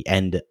the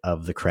end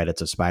of the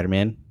credits of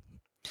Spider-Man,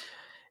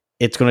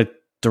 it's going to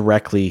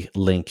directly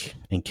link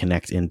and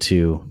connect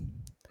into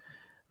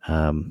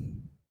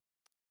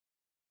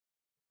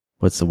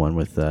what's the one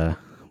with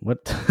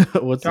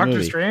what's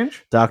Doctor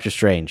Strange? Doctor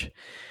Strange.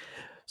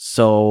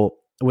 So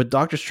with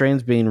Doctor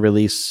Strange being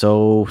released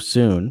so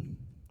soon,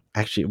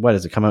 actually, what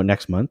does it come out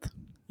next month?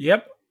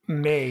 Yep,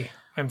 May.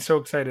 I'm so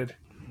excited.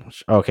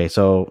 Okay,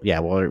 so yeah,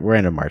 well, we're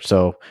into March,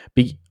 so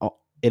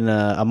in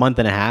a month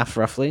and a half,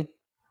 roughly.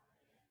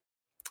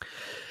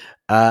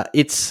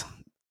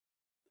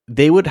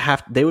 They would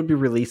be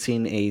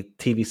releasing a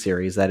TV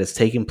series that is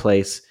taking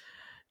place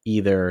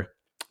either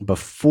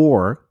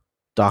before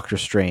Doctor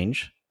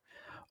Strange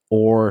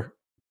or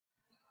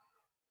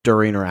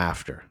during or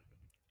after.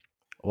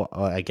 Well,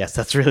 I guess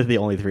that's really the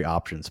only three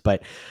options.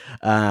 But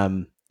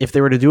if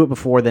they were to do it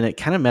before, then it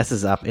kind of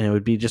messes up, and it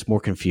would be just more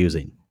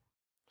confusing,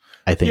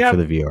 I think, for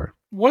the viewer.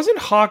 Wasn't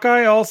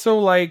Hawkeye also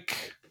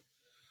like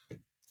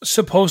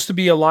supposed to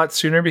be a lot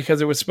sooner, because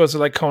it was supposed to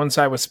like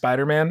coincide with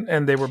Spider-Man,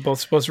 and they were both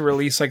supposed to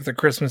release like the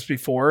Christmas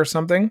before or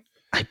something?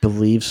 I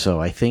believe so.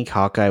 I think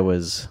Hawkeye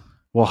was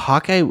Well,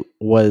 Hawkeye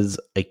was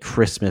a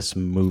Christmas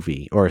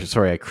movie, or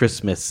sorry, a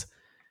Christmas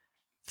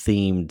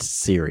themed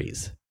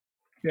series,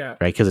 Yeah.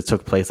 right? Because it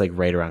took place like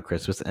right around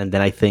Christmas, and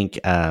then I think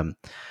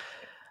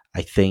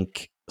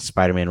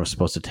Spider-Man was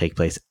supposed to take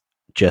place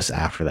just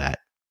after that.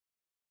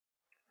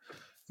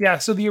 Yeah,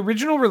 so the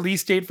original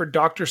release date for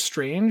Doctor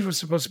Strange was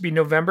supposed to be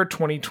November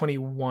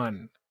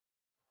 2021.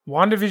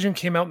 WandaVision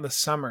came out in the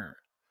summer.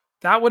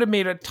 That would have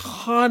made a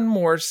ton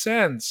more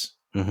sense.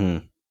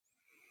 Mm-hmm.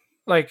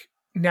 Like,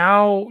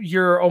 now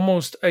you're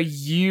almost a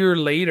year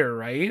later,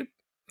 right?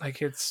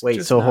 Like, it's Wait,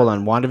 just so not- hold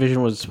on.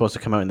 WandaVision was supposed to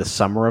come out in the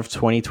summer of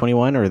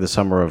 2021 or the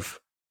summer of...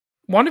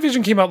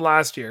 WandaVision came out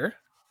last year.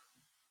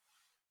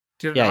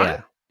 Did it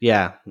not?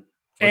 Yeah. Was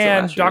it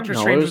And last year? Doctor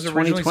No, Strange it was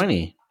originally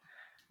 2020.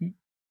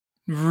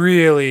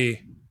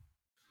 Really?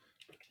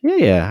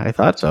 Yeah, I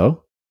thought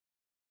so.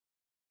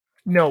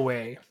 No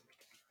way.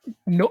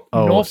 No.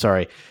 Oh, no.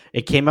 sorry.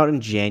 It came out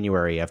in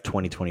January of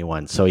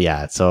 2021. So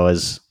yeah, so it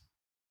was...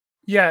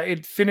 Yeah,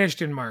 it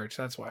finished in March.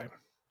 That's why.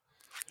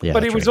 Yeah,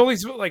 But that's it was right.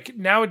 always like,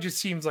 now it just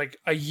seems like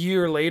a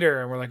year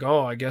later, and we're like,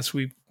 oh, I guess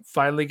we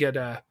finally get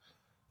a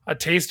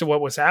taste of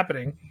what was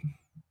happening.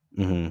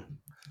 Mm-hmm.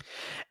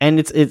 And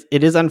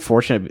it is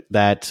unfortunate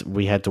that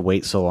we had to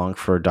wait so long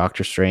for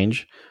Doctor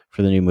Strange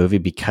for the new movie,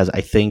 because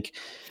I think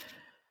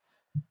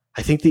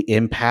the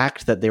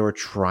impact that they were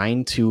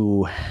trying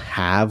to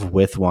have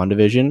with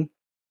WandaVision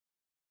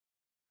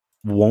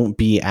won't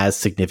be as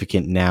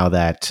significant now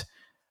that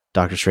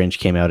Doctor Strange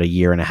came out a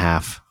year and a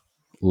half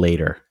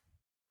later.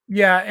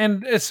 Yeah,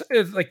 and it's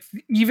like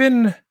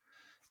even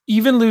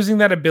losing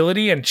that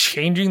ability and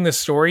changing the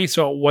story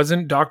so it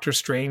wasn't Doctor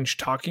Strange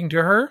talking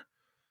to her,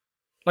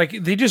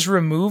 like they just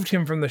removed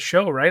him from the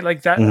show, right?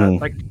 Like that.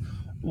 Mhm. Like,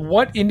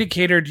 what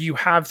indicator do you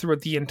have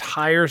throughout the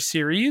entire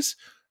series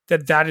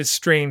that is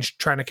Strange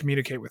trying to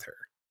communicate with her?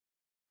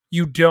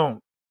 You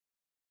don't.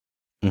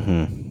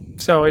 Mm-hmm.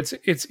 So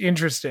it's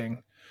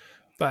interesting,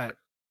 but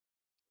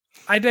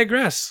I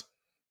digress.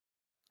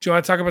 Do you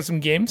want to talk about some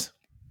games?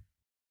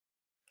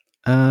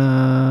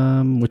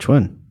 Which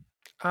one?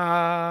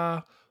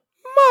 Mario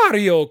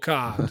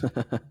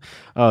Kart.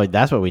 Oh,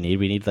 that's what we need.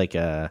 We need like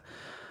a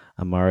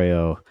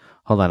Mario.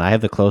 Hold on, I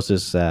have the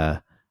closest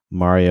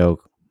Mario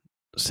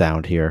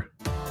sound here.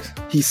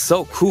 He's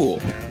so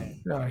cool.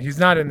 No, he's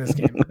not in this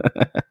game.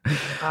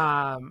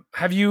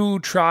 Have you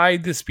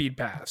tried the Speed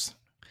Pass?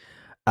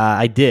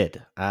 I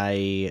did.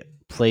 I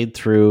played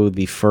through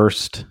the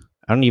first.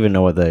 I don't even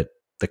know what the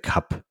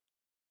cup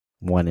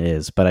one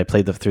is, but I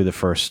played through the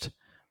first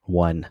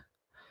one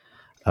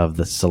of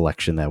the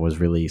selection that was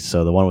released.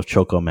 So the one with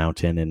Choco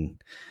Mountain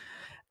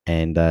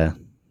and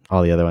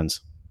all the other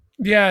ones.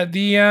 Yeah,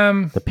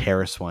 The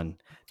Paris one.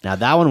 Now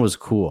that one was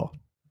cool.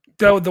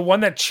 the one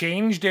that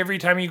changed every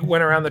time you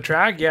went around the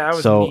track. Yeah, that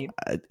was So neat.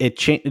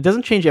 it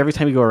doesn't change every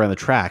time you go around the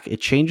track.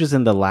 It changes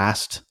in the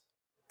last,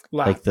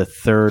 like the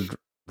third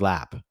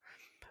lap,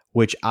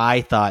 which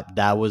I thought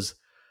that was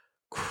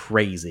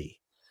crazy.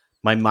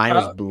 My mind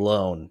was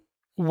blown.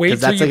 Wait 'cause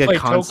till that's you like a play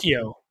concept-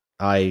 Tokyo.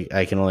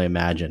 I can only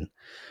imagine.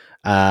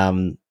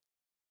 And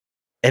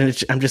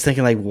I'm just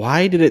thinking, like,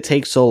 why did it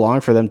take so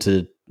long for them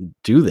to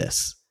do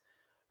this?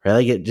 Right?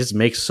 Like, it just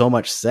makes so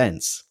much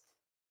sense.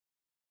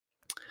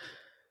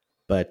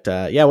 But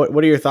yeah,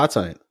 what are your thoughts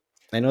on it?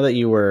 I know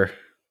that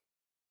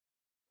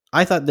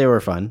I thought they were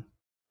fun.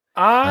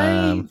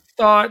 I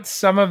thought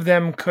some of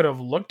them could have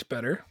looked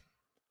better.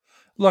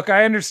 Look,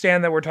 I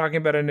understand that we're talking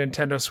about a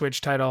Nintendo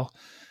Switch title,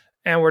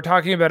 and we're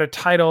talking about a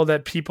title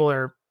that people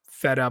are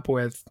fed up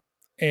with,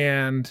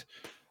 and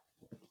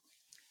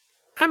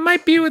I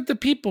might be with the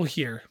people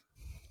here.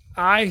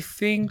 I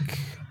think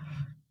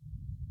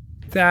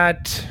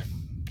that...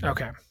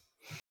 Okay.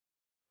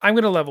 I'm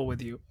going to level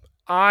with you.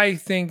 I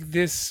think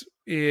this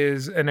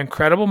is an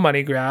incredible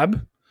money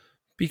grab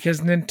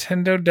because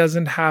Nintendo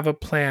doesn't have a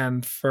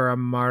plan for a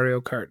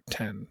Mario Kart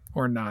 10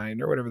 or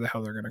 9 or whatever the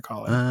hell they're going to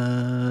call it.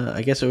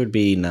 I guess it would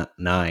be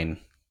 9.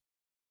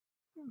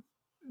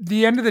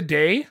 The end of the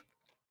day,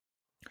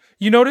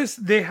 you notice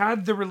they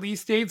had the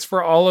release dates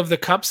for all of the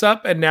cups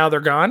up and now they're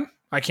gone.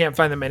 I can't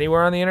find them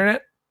anywhere on the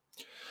internet.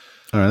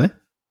 Are they?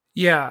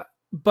 Yeah,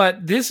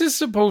 but this is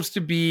supposed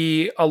to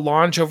be a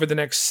launch over the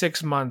next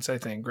 6 months, I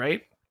think,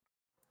 right?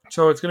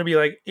 So it's going to be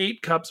like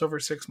 8 cups over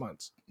 6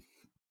 months.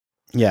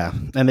 Yeah,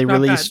 and they Not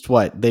released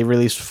what? They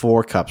released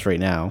 4 cups right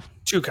now.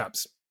 2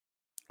 cups.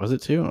 Was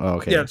it 2? Oh,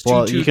 okay. Yeah, it's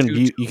well, two, you can two,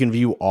 view two. you can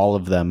view all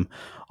of them,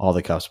 all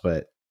the cups,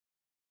 but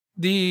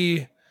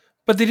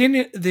But they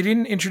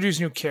didn't introduce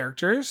new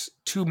characters.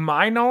 To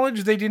my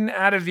knowledge, they didn't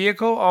add a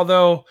vehicle,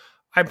 although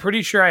I'm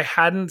pretty sure I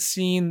hadn't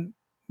seen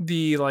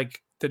the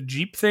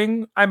Jeep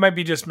thing. I might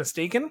be just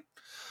mistaken.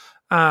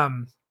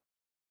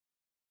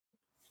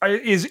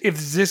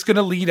 Is this going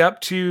to lead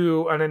up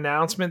to an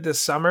announcement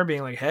this summer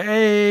being like,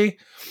 hey,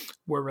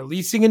 we're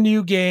releasing a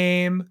new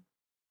game?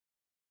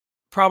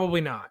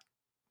 Probably not.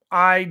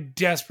 I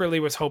desperately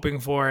was hoping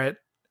for it.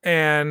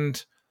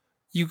 And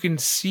you can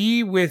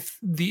see with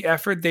the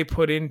effort they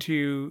put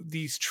into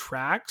these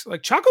tracks,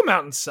 like Choco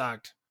Mountain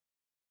sucked.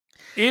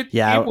 It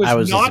Yeah, was I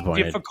was not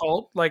disappointed.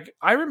 difficult. Like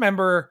I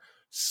remember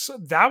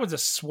that was a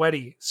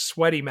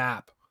sweaty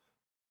map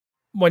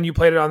when you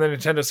played it on the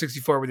Nintendo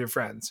 64 with your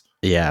friends.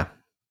 Yeah,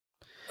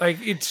 Like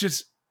it's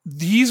just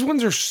these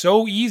ones are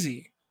so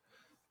easy.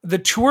 The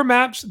tour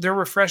maps, they're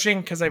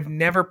refreshing because I've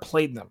never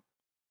played them.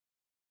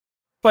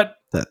 But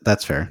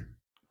that's fair.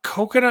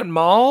 Coconut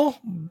Mall,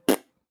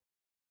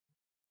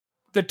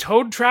 the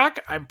Toad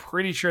track, I'm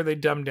pretty sure they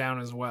dumbed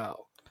down as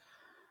well.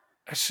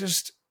 It's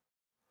just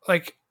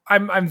like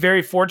I'm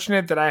very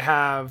fortunate that I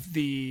have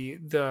the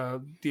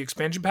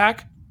expansion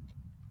pack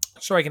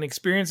so I can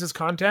experience this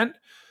content.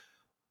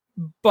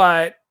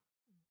 But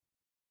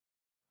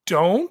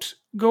don't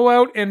go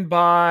out and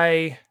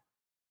buy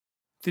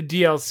the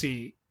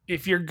DLC.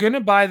 If you're going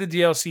to buy the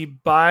DLC,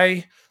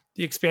 buy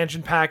the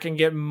expansion pack and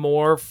get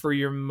more for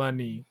your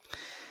money.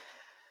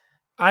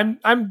 I'm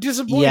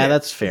disappointed. Yeah,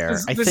 that's fair.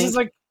 This is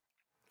like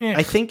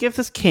I think if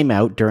this came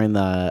out during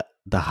the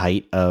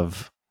height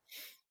of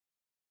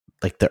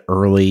like the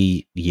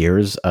early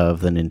years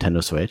of the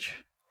Nintendo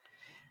Switch,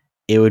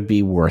 it would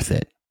be worth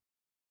it.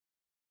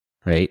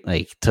 Right?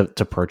 Like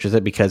to purchase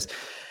it, because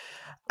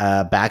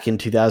back in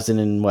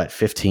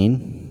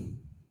 2015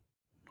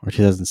 or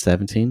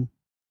 2017?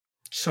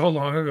 So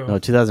long ago. No,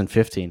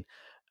 2015.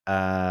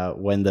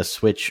 When the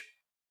Switch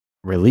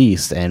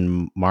released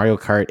and Mario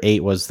Kart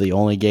 8 was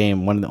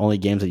one of the only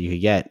games that you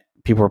could get.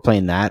 People were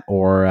playing that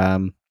or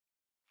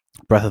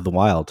Breath of the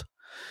Wild,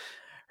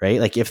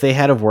 right? Like if they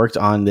had have worked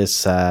on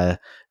this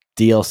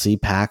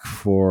DLC pack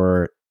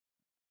for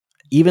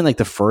even like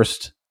the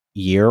first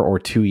year or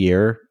 2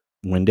 year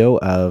window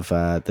of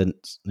the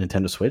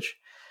Nintendo Switch,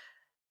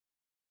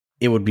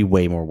 it would be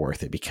way more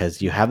worth it,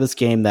 because you have this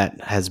game that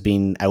has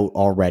been out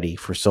already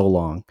for so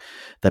long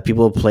that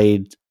people have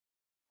played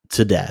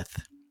to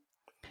death.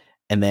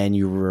 And then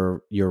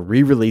you're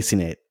re-releasing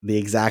it, the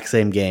exact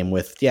same game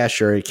with, yeah,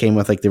 sure, it came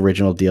with like the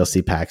original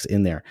DLC packs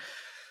in there,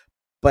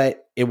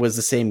 but it was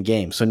the same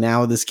game. So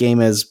now this game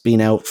has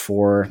been out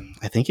for,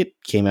 I think it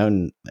came out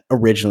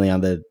originally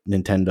on the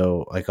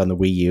Nintendo, like on the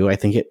Wii U. I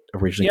think it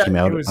originally came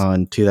out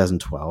on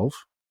 2012.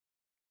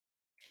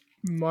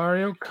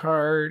 Mario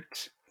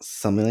Kart.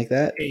 Something like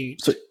that.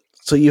 8.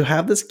 So you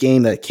have this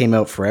game that came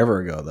out forever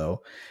ago,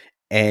 though,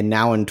 and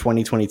now in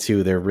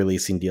 2022 they're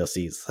releasing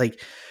DLCs.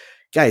 Like,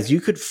 guys,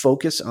 you could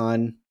focus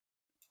on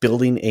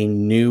building a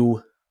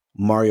new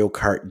Mario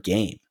Kart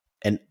game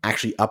and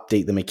actually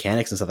update the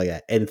mechanics and stuff like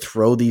that, and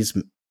throw these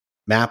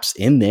maps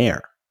in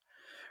there,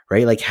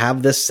 right? Like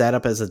have this set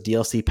up as a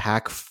DLC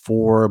pack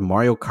for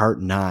Mario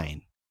Kart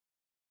 9,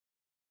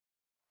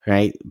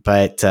 right?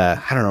 But I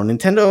don't know.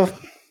 Nintendo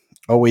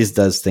always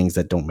does things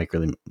that don't make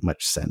really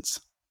much sense.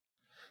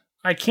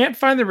 I can't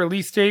find the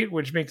release date,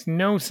 which makes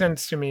no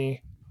sense to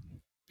me,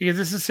 because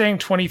this is saying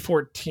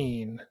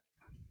 2014.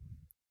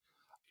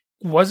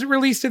 Was it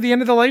released at the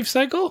end of the life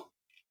cycle?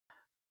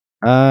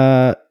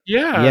 Yeah,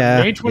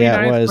 May 29th,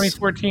 yeah, it was.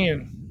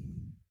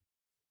 2014.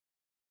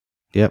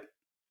 Yep.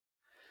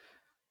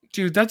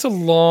 Dude, that's a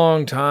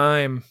long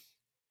time.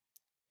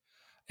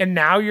 And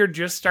now you're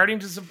just starting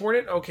to support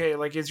it? Okay,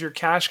 like is your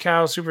cash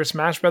cow Super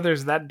Smash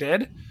Brothers that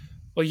dead?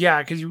 Well,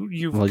 yeah, because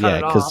you've cut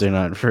it off. Because they're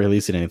not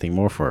releasing anything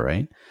more for it,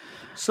 right?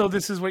 So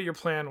this is what your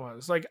plan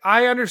was. Like,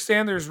 I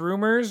understand there's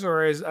rumors,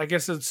 or I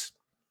guess it's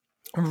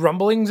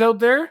rumblings out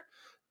there,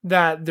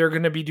 that they're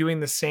going to be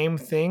doing the same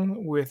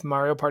thing with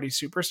Mario Party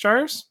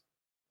Superstars.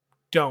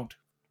 Don't.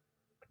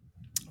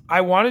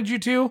 I wanted you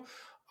to.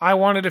 I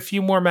wanted a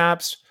few more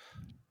maps.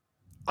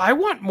 I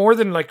want more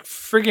than like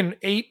friggin'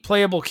 8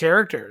 playable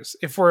characters.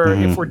 If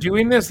we're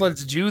doing this,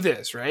 let's do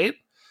this, right?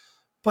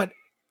 But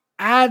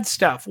add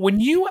stuff.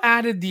 When you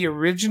added the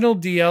original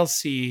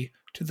DLC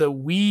to the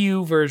Wii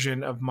U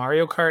version of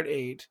Mario Kart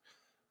 8,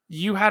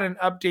 you had an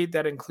update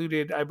that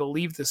included, I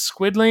believe, the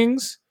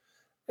Squidlings,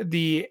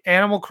 the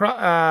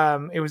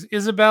it was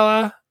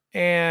Isabella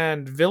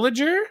and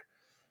Villager.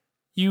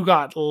 You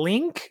got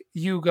Link.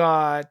 You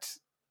got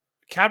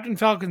Captain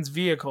Falcon's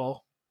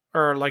vehicle,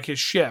 or like his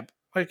ship.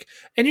 Like,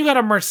 and you got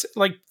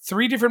like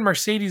 3 different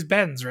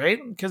Mercedes-Benz, right?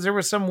 Because there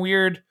was some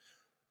weird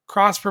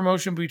cross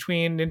promotion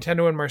between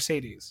Nintendo and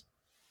Mercedes.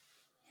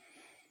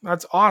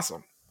 That's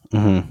awesome.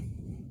 Mm-hmm.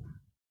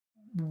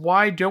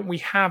 Why don't we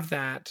have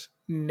that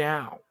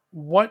now?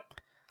 What?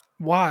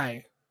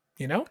 Why?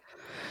 You know?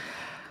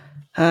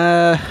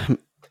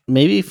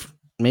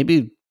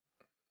 Maybe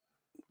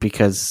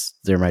because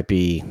there might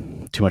be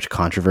too much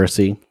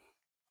controversy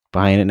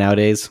behind it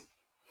nowadays.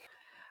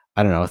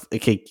 I don't know.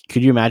 Okay,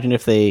 could you imagine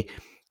if they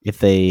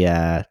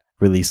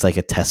released like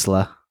a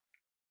Tesla?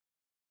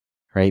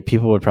 Right?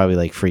 People would probably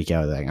like freak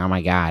out, like, "Oh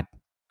my god,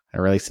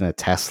 they're releasing a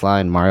Tesla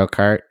in Mario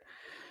Kart.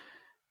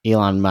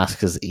 Elon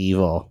Musk is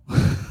evil."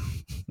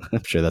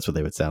 I'm sure that's what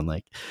they would sound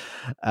like.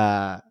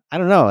 I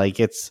don't know.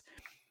 Like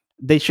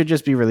they should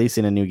just be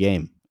releasing a new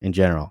game in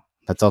general.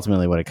 That's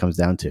ultimately what it comes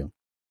down to.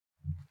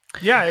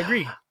 Yeah, I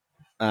agree.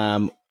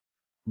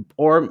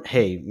 Or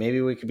hey,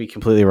 maybe we could be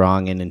completely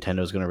wrong, and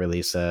Nintendo's going to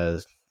release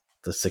the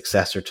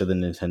successor to the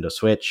Nintendo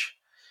Switch,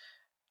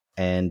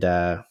 and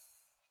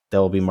there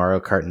will be Mario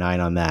Kart 9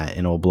 on that,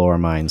 and it will blow our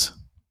minds.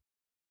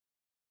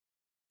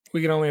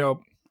 We can only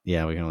hope.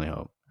 Yeah, we can only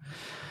hope.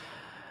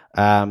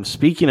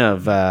 Speaking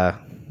of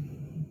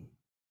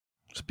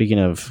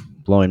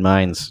blowing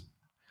minds,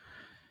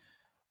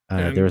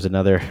 there's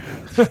another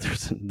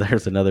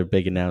there's another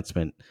big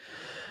announcement.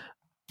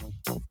 If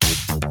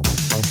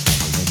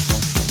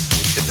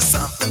there's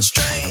something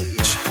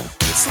strange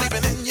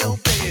sleeping in your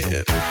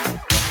bed,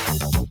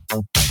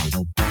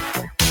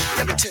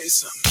 let me tell you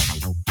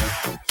something.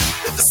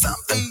 If there's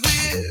something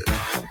weird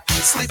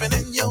sleeping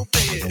in your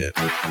bed,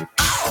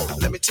 oh,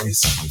 let me tell you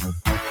something.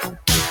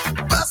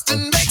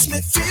 Bustin' makes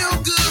me feel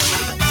good.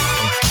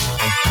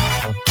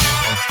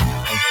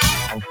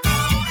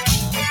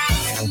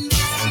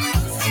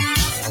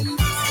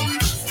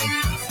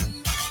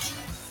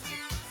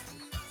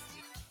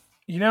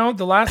 You know,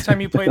 the last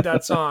time you played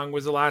that song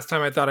was the last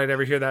time I thought I'd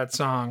ever hear that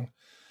song.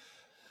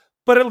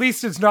 But at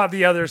least it's not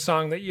the other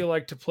song that you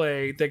like to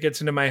play that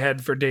gets into my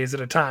head for days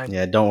at a time.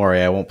 Yeah, don't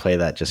worry, I won't play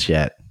that just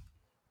yet.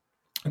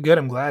 Good,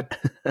 I'm glad.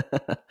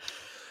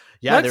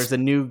 There's a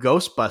new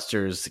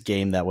Ghostbusters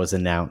game that was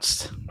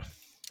announced.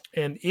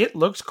 And it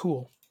looks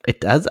cool.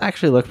 It does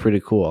actually look pretty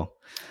cool.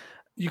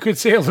 You could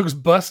say it looks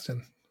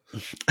bustin'.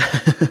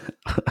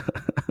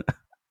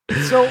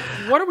 So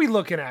what are we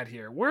looking at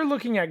here? We're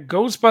looking at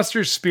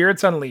Ghostbusters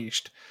Spirits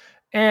Unleashed.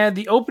 And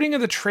the opening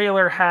of the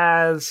trailer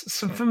has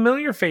some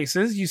familiar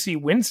faces. You see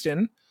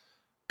Winston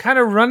kind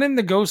of running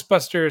the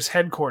Ghostbusters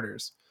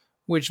headquarters,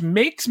 which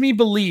makes me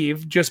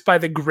believe, just by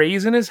the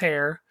grays in his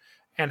hair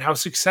and how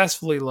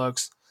successful he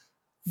looks,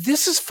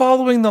 this is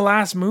following the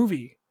last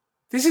movie.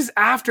 This is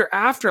after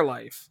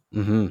Afterlife.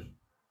 Mm-hmm.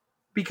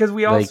 Because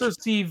we also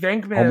see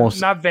Venkman, almost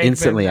not Venkman,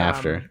 instantly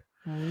after.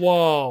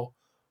 Whoa.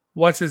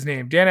 What's his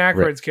name? Dan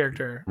Aykroyd's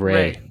character.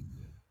 Ray.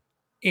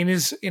 In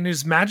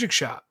his magic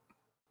shop.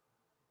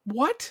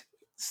 What?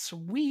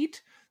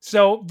 Sweet.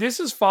 So this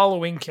is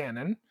following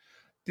canon.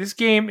 This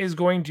game is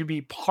going to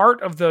be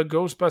part of the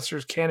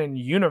Ghostbusters canon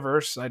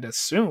universe, I'd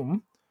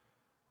assume.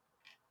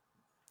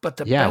 But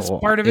the best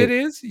part of it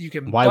is you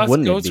can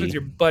bust ghosts with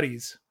your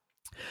buddies.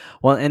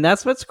 Well, and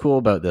that's what's cool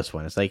about this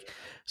one. It's like,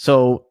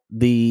 so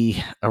the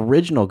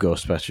original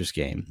Ghostbusters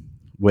game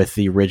with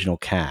the original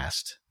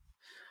cast,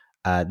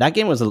 that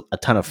game was a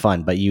ton of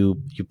fun, but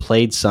you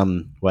played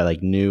some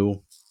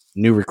new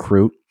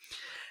recruit,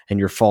 and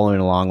you're following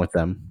along with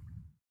them.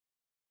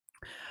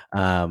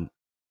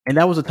 And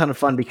that was a ton of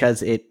fun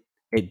because it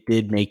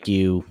did make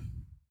you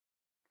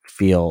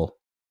feel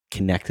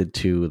connected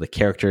to the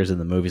characters in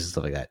the movies and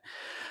stuff like that.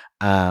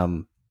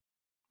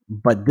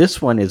 But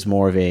this one is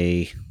more of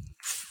a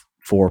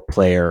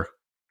 4-player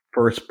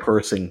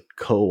first-person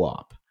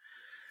co-op.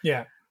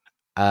 Yeah.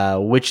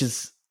 Which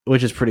is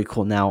pretty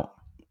cool. Now,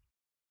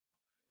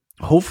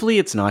 hopefully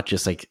it's not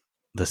just like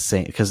the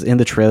same, because in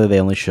the trailer they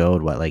only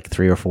showed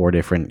 3 or 4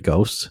 different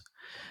ghosts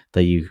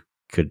that you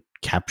could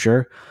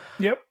capture.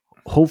 Yep.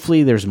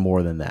 Hopefully there's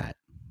more than that.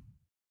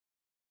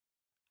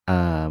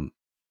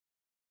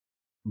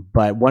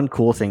 But one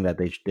cool thing that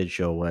they did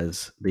show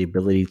was the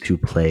ability to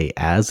play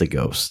as a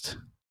ghost.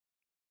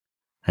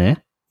 Eh?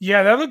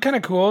 Yeah, that looked kind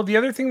of cool. The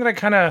other thing that I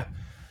kind of...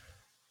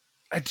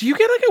 do you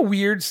get a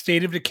weird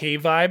State of Decay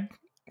vibe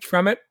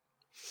from it?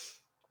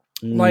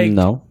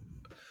 No.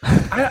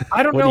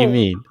 I don't know. What do you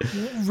mean?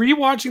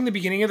 Rewatching the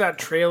beginning of that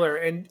trailer,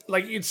 and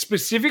it's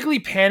specifically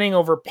panning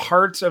over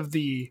parts of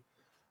the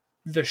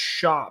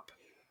shop.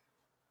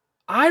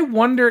 I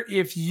wonder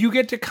if you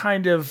get to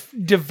kind of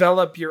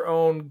develop your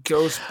own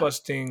ghost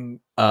busting.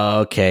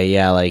 Okay,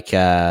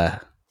 yeah,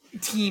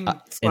 team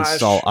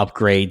install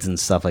upgrades and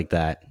stuff like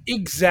that.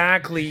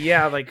 Exactly,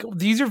 yeah.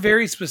 These are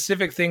very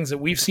specific things that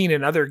we've seen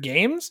in other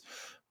games,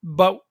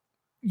 but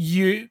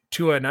you,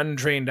 to an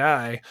untrained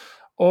eye,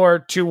 or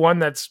to one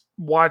that's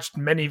watched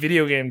many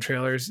video game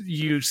trailers,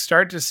 you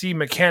start to see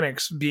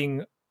mechanics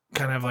being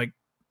kind of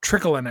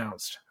trickle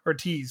announced or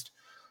teased.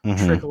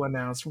 Mm-hmm. Trickle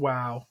announced.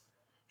 Wow.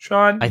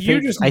 Sean, I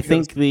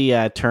think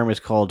the term is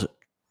called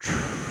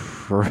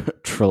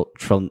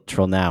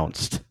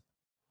trillnounced.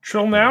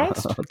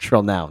 Trillnounced?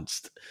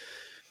 Trillnounced.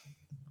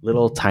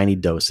 Little tiny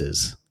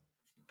doses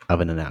of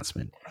an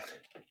announcement.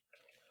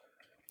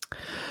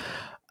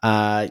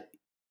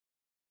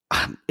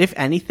 If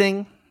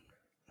anything,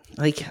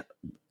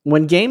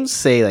 when games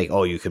say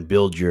oh, you can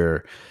build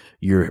your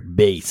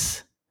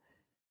base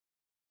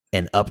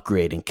and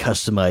upgrade and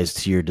customize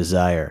to your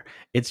desire,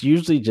 it's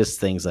usually just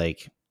things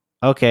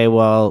okay,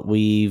 well,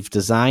 we've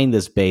designed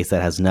this base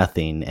that has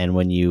nothing, and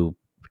when you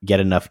get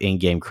enough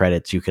in-game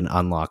credits, you can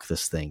unlock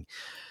this thing.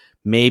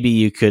 Maybe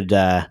you could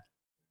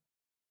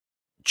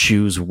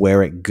choose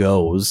where it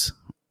goes,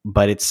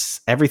 but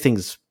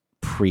everything's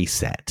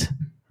preset,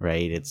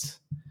 right?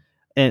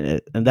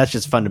 And that's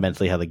just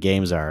fundamentally how the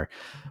games are.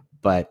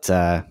 But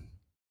I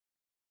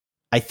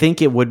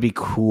think it would be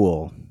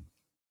cool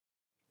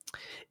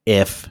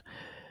if,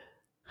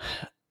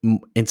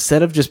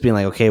 instead of just being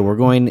okay, we're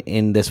going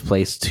in this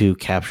place to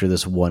capture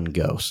this one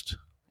ghost,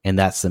 and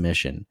that's the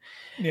mission.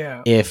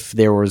 Yeah. If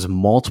there was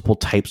multiple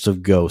types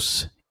of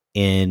ghosts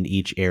in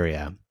each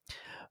area,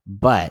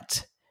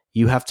 but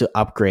you have to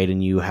upgrade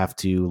and you have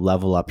to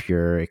level up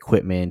your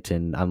equipment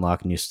and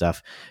unlock new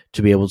stuff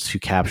to be able to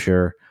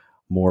capture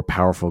more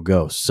powerful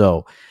ghosts.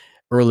 So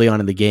early on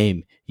in the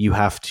game, you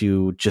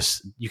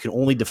can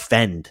only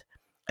defend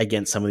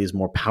against some of these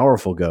more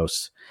powerful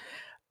ghosts.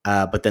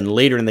 But then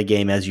later in the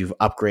game, as you've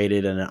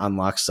upgraded and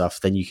unlocked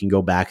stuff, then you can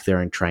go back there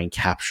and try and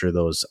capture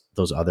those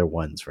other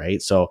ones,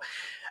 right? So,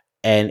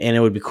 and it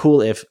would be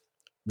cool if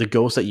the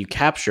ghosts that you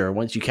capture,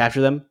 once you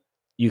capture them,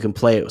 you can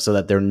play it so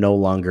that they're no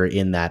longer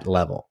in that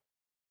level.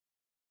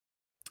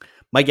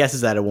 My guess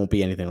is that it won't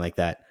be anything like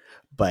that,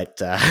 but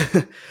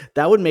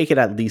that would make it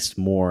at least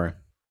more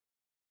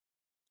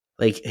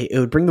like it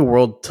would bring the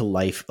world to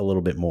life a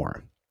little bit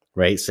more,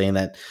 right? Saying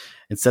that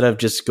instead of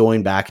just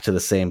going back to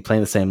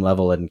playing the same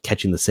level and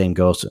catching the same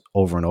ghost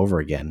over and over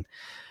again,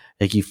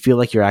 like you feel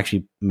like you're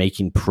actually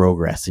making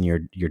progress and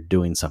you're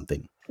doing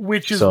something.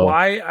 Which is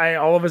why I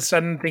all of a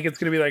sudden think it's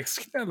going to be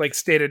like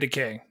State of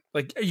Decay.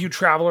 Like you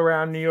travel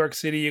around New York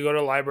City, you go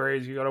to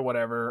libraries, you go to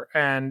whatever,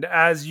 and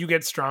as you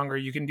get stronger,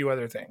 you can do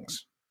other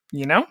things.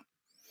 You know?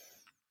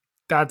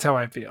 That's how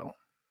I feel.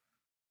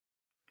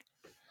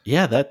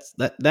 Yeah,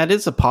 that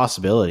is a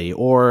possibility.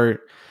 Or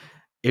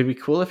it'd be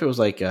cool if it was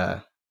like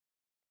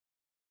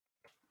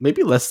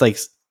maybe less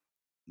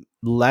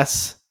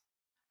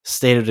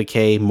State of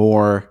Decay,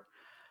 more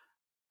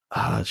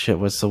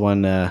what's the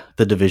one?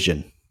 The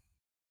Division.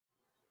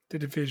 The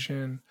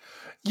Division.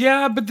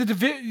 Yeah, but the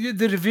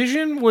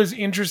Division was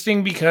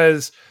interesting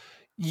because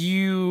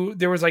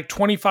there was like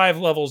 25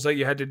 levels that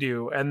you had to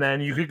do, and then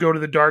you could go to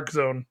the Dark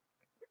Zone,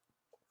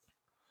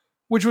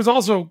 which was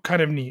also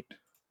kind of neat.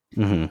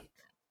 Mm-hmm.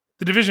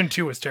 The Division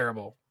 2 was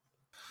terrible.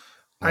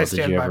 Did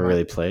you ever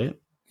really play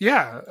it?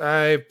 Yeah,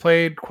 I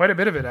played quite a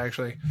bit of it,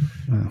 actually.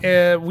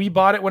 Oh. We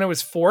bought it when it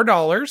was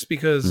 $4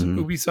 because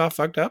Ubisoft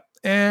fucked up,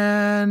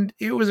 and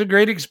it was a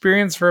great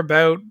experience for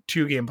about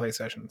 2 gameplay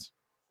sessions.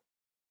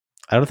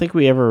 I don't think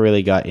we ever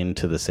really got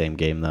into the same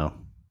game, though.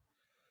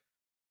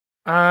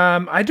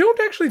 I don't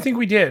actually think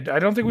we did. I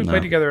don't think we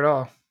played together at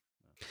all.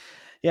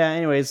 Yeah,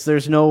 anyways,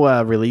 there's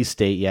no release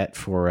date yet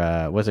for,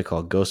 what's it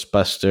called?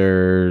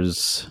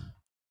 Ghostbusters...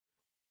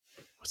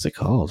 What's it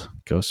called?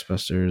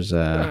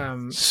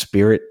 Ghostbusters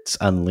Spirits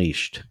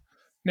Unleashed.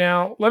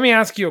 Now, let me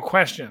ask you a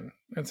question.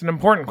 It's an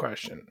important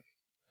question.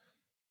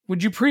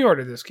 Would you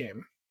pre-order this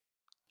game?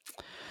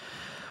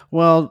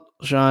 Well,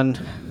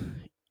 Sean,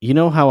 you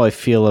know how I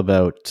feel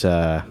about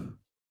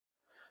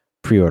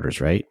pre-orders,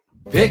 right?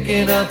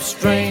 Picking up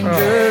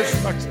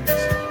strangers.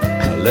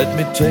 Let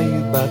me tell you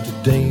about the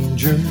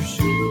dangers.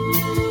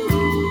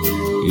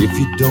 If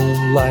you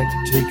don't like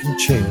taking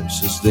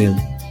chances, then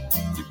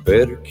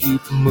better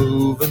keep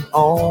moving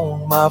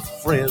on, my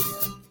friend.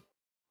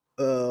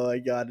 Oh, I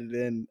got it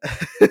in.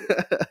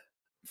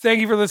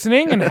 Thank you for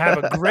listening and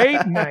have a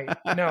great night.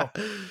 No.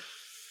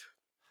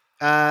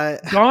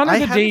 Gone are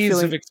the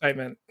days of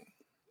excitement.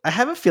 I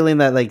have a feeling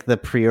that like the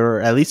pre-order,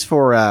 at least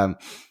for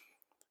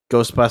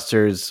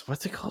Ghostbusters,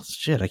 what's it called?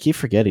 Shit, I keep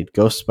forgetting.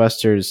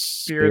 Ghostbusters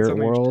Spirit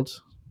World.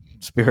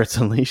 Spirits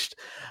Unleashed.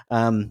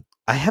 I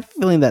have a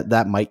feeling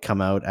that might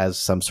come out as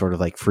some sort of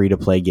like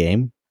free-to-play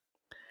game.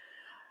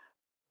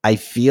 I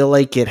feel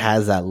like it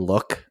has that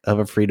look of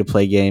a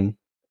free-to-play game.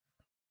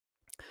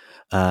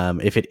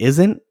 If it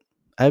isn't,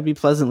 I'd be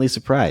pleasantly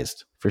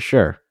surprised for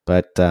sure.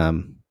 But I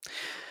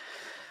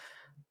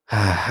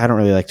don't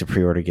really like to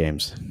pre-order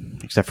games,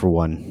 except for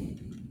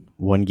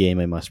one game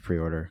I must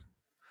pre-order.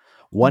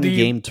 One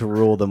game to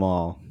rule them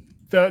all.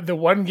 The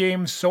one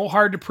game so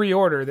hard to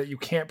pre-order that you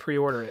can't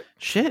pre-order it.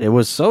 Shit, it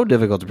was so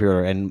difficult to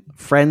pre-order. And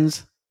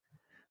friends,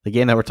 the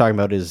game that we're talking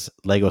about is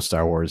Lego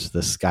Star Wars: The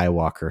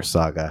Skywalker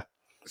Saga.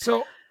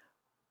 So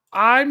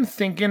I'm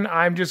thinking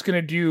I'm just going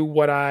to do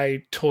what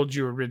I told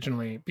you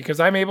originally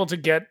because I'm able to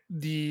get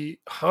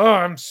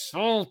I'm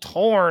so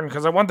torn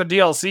because I want the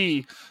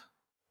DLC.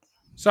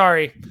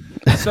 Sorry.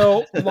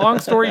 So long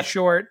story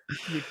short,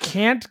 you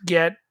can't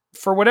get,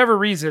 for whatever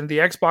reason, the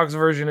Xbox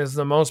version is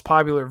the most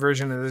popular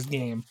version of this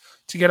game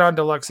to get on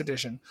Deluxe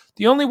Edition.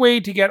 The only way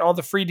to get all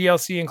the free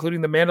DLC,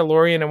 including The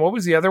Mandalorian, and what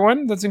was the other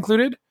one that's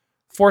included?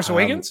 Force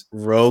Awakens?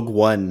 Rogue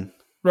One.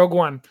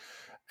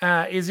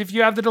 Is if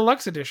you have the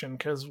Deluxe Edition,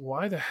 because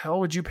why the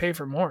hell would you pay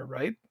for more,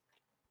 right?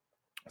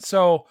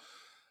 So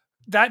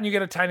that, and you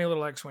get a tiny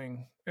little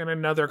X-Wing and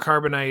another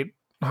Carbonite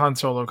Han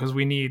Solo, because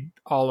we need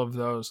all of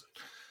those.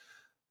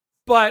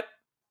 But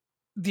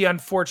the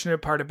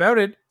unfortunate part about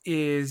it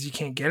is you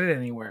can't get it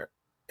anywhere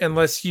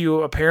unless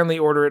you apparently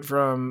order it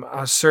from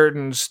a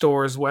certain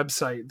store's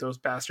website, those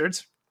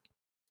bastards.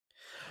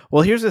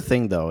 Well, here's the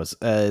thing, though,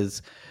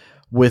 is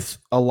with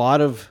a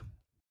lot of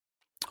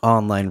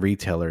online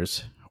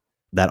retailers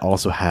that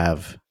also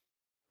have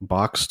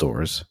box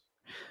stores,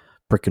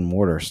 brick and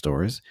mortar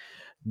stores,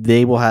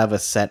 they will have a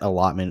set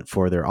allotment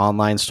for their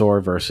online store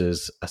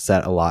versus a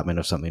set allotment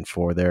of something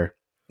for their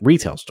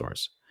retail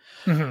stores.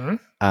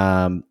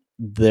 Mm-hmm.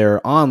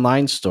 Their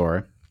online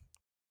store,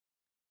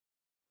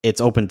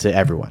 it's open to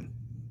everyone,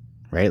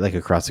 right? Like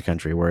across the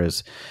country.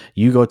 Whereas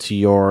you go to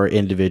your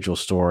individual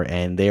store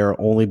and they are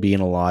only being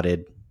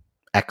allotted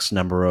X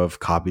number of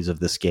copies of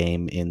this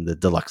game in the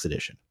deluxe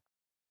edition.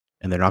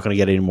 And they're not going to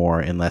get any more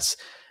unless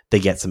they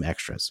get some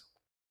extras.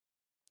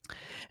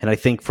 And I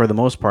think for the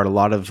most part, a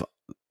lot of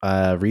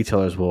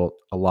retailers will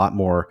a lot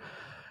more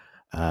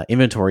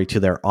inventory to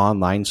their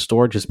online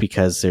store just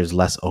because there's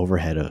less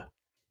overhead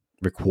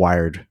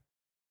required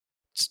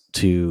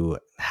to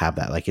have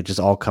that. Like it just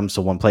all comes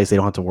to one place. They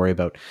don't have to worry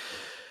about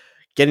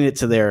getting it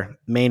to their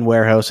main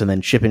warehouse and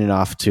then shipping it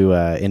off to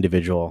an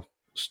individual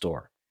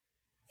store.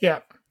 Yeah.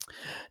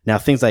 Now,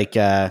 things like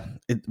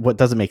what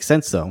doesn't make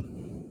sense, though,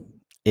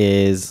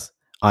 is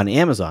on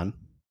Amazon,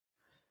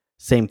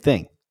 same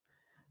thing.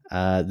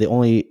 The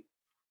only,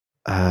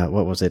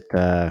 what was it?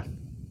 The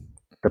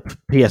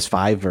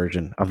PS5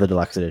 version of the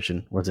deluxe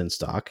edition was in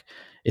stock.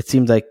 It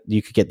seems like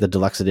you could get the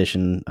deluxe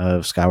edition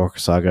of Skywalker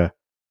Saga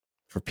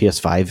for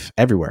PS5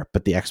 everywhere,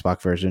 but the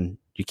Xbox version,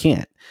 you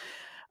can't.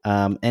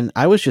 And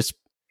I was just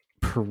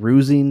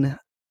perusing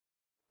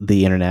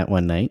the internet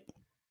one night,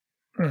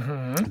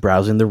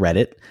 browsing the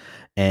Reddit,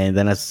 and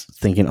then I was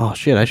thinking, oh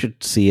shit, I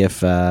should see if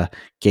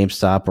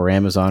GameStop or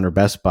Amazon or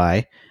Best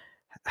Buy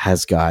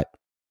has got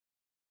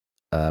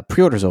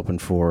pre-orders open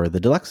for the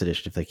deluxe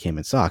edition if they came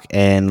in stock.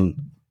 And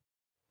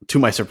to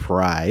my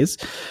surprise,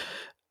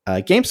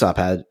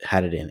 GameStop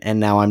had it in. And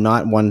now I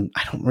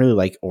don't really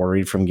like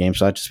ordering from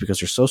GameStop just because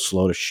they're so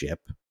slow to ship.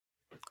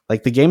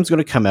 Like the game's going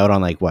to come out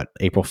on like what,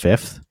 April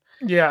 5th?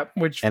 Yeah,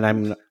 and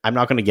I'm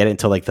not going to get it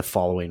until like the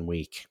following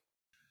week.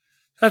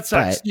 That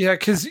sucks. But yeah,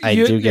 because I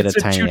do get a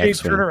tiny 2-day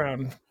X-Wing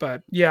turnaround.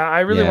 But yeah, I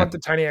really want the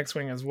tiny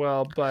X-Wing as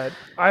well. But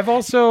I'm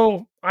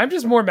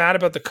just more mad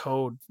about the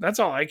code. That's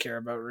all I care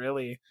about,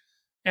 really.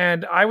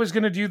 And I was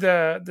going to do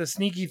the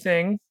sneaky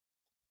thing,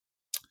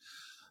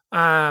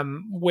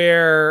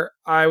 where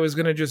I was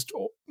going to just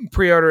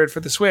pre-order it for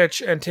the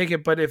Switch and take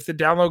it. But if the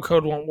download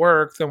code won't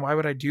work, then why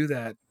would I do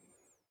that?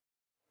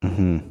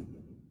 Mm-hmm.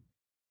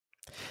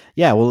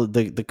 Yeah, well,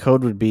 the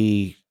code would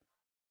be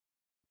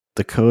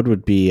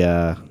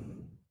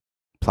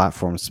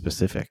platform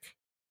specific,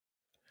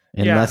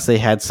 unless they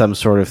had some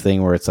sort of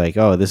thing where it's like,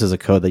 oh, this is a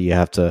code that you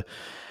have to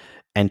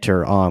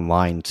enter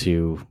online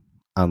to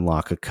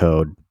unlock a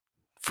code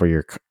for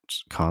your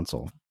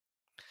console.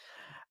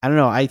 I don't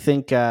know. I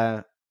think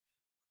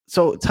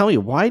so. Tell me,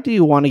 why do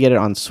you want to get it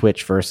on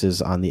Switch versus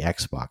on the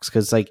Xbox?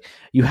 Because like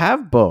you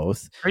have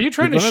both. Are you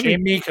trying to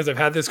shame me because I've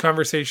had this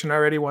conversation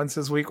already once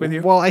this week with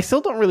you? Well, I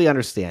still don't really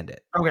understand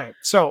it. Okay,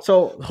 so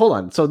hold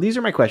on. So these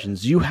are my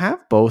questions. You have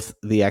both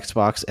the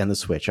Xbox and the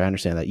Switch. I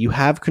understand that. You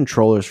have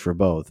controllers for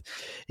both.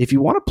 If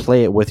you want to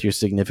play it with your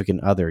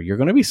significant other, you're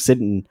going to be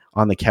sitting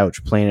on the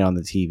couch playing it on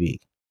the TV.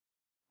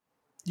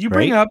 You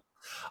bring up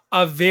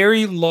a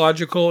very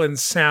logical and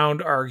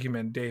sound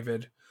argument,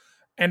 David,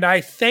 and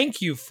I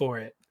thank you for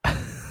it.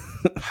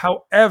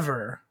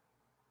 However,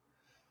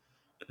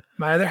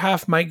 my other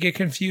half might get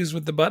confused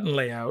with the button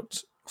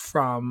layout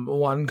from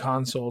one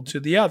console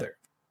to the other.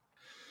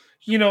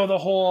 You know, the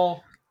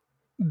whole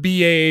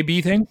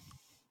BAAB thing?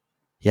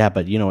 Yeah,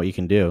 but you know what you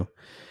can do?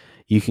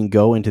 You can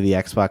go into the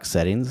Xbox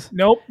settings.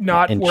 Nope,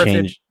 not worth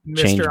it,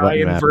 change Mr. I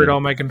invert mapping.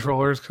 all my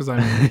controllers because I'm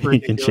ridiculous.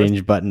 You can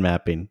change button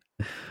mapping.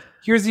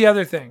 Here's the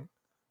other thing.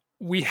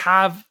 We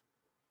have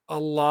a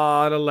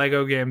lot of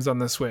Lego games on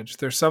the Switch.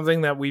 There's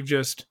something that we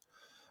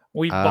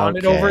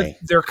bonded over.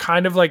 They're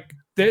kind of like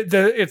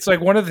it's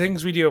like one of the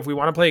things we do if we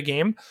want to play a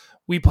game,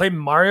 we play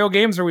Mario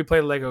games or we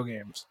play Lego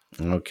games.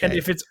 Okay. And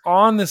if it's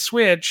on the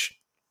Switch,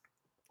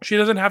 she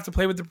doesn't have to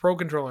play with the Pro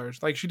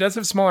controllers. Like she does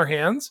have smaller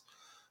hands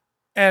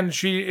and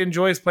she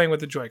enjoys playing with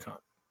the Joy-Con.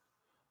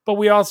 But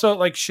we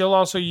also she'll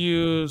also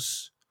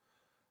use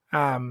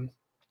the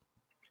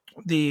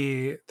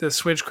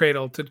Switch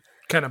Cradle to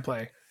kind of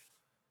play.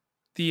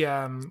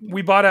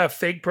 We bought a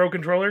fake Pro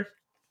controller.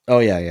 Oh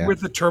yeah.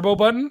 With the turbo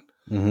button.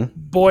 Mm-hmm.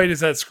 Boy,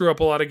 does that screw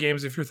up a lot of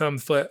games if your thumb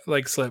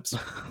slips.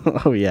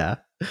 Oh yeah,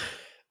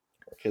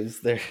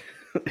 because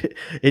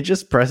it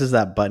just presses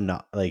that button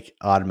like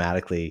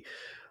automatically,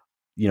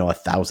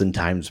 1,000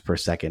 times per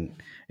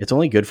second. It's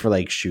only good for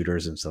like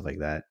shooters and stuff like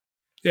that.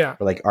 Yeah,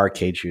 or like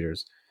arcade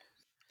shooters.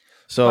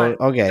 So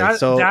but okay,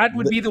 that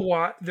would be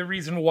the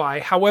reason why.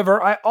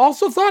 However, I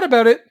also thought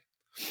about it.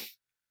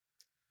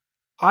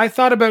 I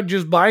thought about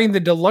just buying the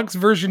deluxe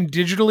version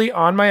digitally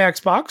on my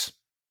Xbox.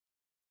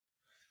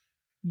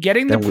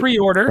 Getting the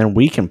pre-order. And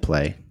we can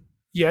play.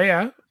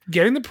 Yeah.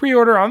 Getting the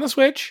pre-order on the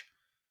Switch.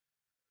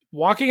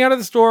 Walking out of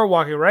the store,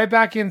 walking right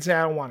back in, say,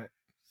 I don't want it.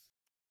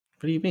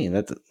 What do you mean?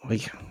 That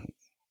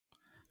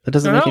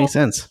doesn't make any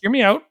sense. Hear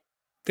me out.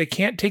 They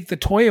can't take the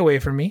toy away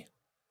from me.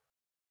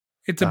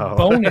 It's a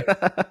bonus.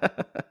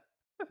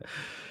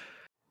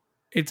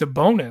 It's a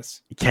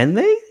bonus. Can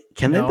they?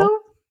 Can they though?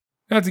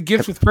 No, it's a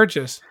gift with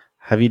purchase.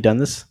 Have you done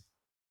this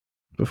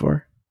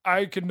before?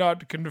 I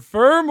cannot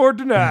confirm or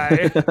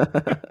deny.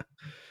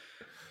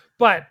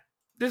 But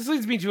this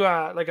leads me to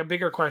a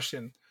bigger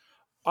question.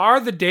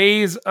 Are the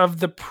days of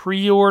the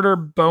pre-order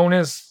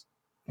bonus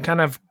kind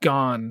of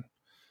gone?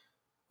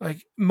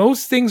 Like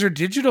most things are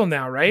digital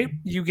now, right?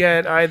 You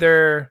get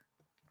either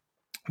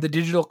the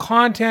digital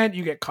content,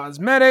 you get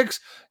cosmetics,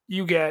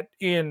 you get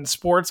in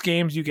sports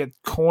games, you get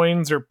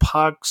coins or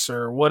pucks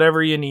or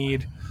whatever you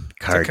need.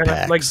 Card kind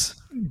packs. of like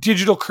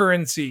digital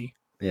currency.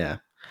 Yeah.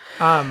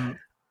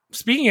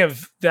 Speaking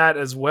of that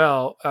as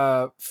well,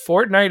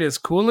 Fortnite is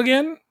cool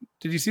again.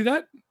 Did you see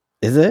that?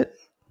 Is it?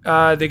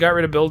 They got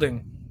rid of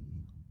building.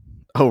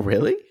 Oh,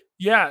 really?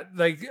 Yeah,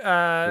 like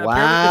apparently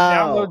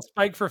Wow. the download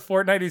spike for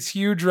Fortnite is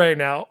huge right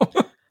now.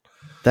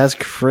 That's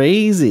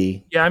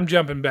crazy. Yeah, I'm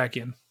jumping back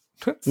in.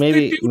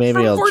 Maybe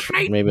I'll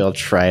Fortnite. maybe I'll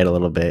try it a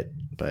little bit,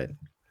 but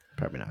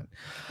probably not.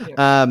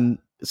 Yeah.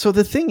 So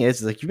the thing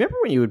is, like, you remember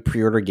when you would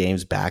pre-order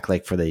games back,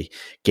 like for the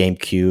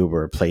GameCube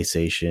or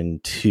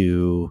PlayStation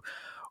 2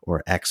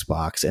 or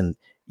Xbox, and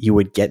you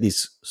would get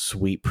these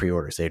sweet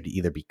pre-orders. They'd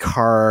either be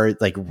cards,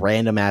 like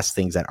random ass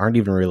things that aren't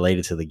even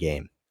related to the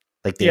game,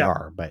 like they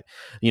are, but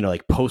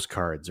like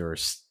postcards or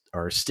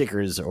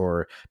stickers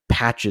or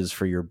patches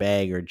for your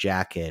bag or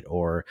jacket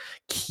or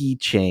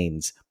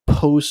keychains,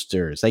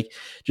 posters, like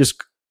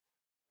just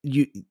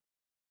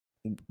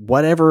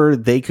whatever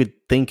they could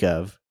think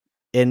of.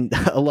 And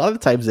a lot of the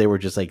times they were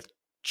just like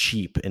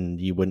cheap and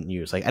you wouldn't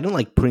use. Like, I don't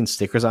like putting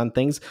stickers on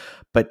things,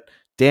 but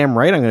damn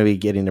right I'm going to be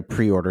getting a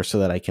pre-order so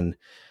that I can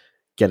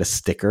get a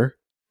sticker.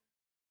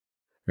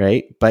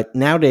 Right. But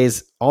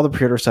nowadays, all the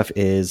pre-order stuff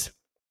is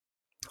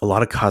a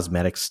lot of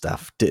cosmetic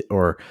stuff,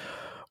 or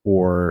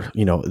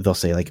they'll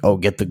say like, oh,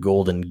 get the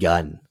golden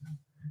gun,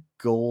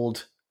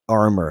 gold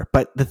armor.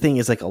 But the thing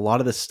is, like, a lot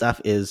of this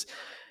stuff it's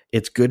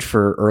good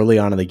for early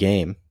on in the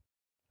game.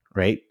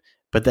 Right.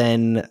 But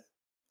then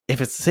if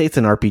it's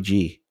an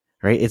RPG,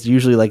 right, it's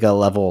usually like a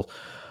level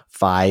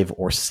 5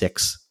 or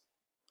 6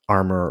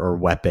 armor or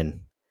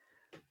weapon.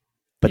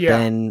 But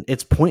then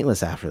it's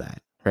pointless after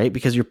that, right?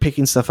 Because you're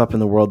picking stuff up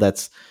in the world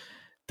that's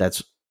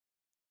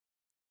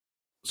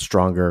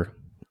stronger,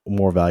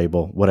 more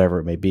valuable, whatever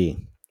it may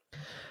be.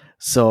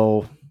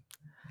 So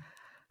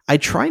I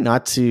try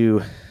not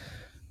to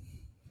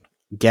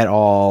get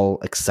all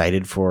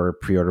excited for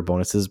pre-order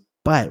bonuses,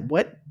 but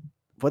what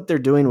they're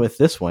doing with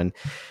this one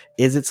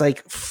is it's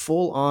like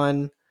full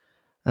on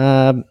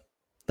like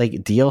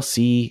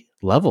DLC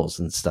levels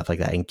and stuff like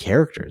that and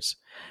characters.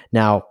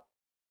 Now,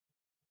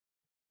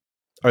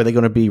 are they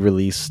going to be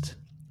released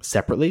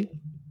separately?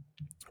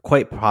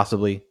 Quite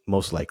possibly,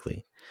 most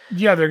likely.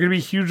 Yeah, they're going to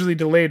be hugely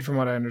delayed from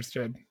what I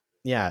understood.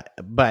 Yeah,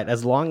 but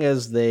as long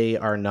as they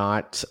are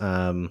not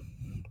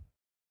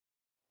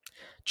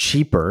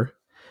cheaper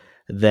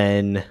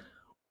than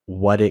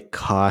what it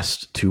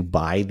costs to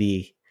buy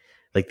the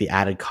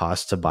added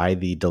cost to buy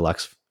the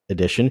deluxe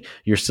edition,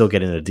 you're still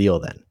getting a deal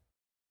then.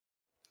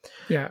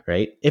 Yeah.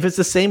 Right? If it's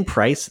the same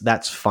price,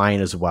 that's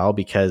fine as well,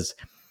 because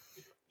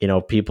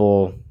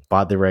people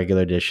bought the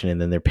regular edition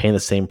and then they're paying the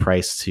same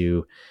price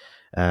to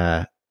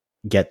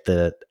get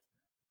the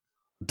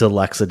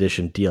deluxe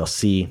edition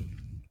DLC,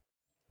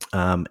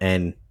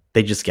 and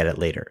they just get it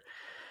later.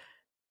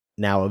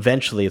 Now,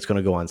 eventually it's going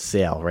to go on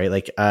sale, right?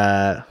 Like,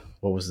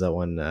 what was that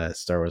one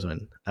Star Wars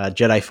one?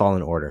 Jedi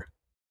Fallen Order.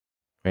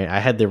 Right?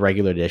 I had the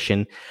regular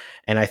edition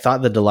and I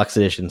thought the deluxe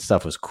edition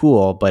stuff was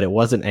cool, but it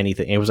wasn't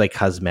anything. It was like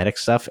cosmetic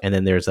stuff. And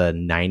then there's a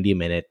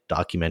 90-minute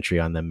documentary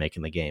on them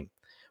making the game,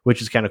 which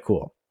is kind of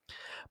cool.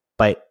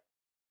 But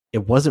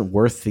it wasn't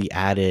worth the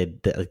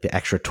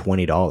extra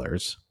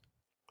 $20.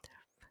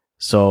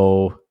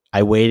 So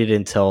I waited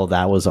until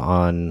that was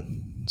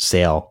on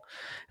sale.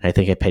 And I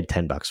think I paid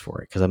 $10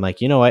 for it because I'm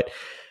like, you know what?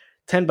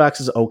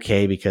 $10 is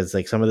okay because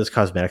like some of this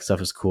cosmetic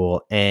stuff is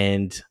cool.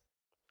 And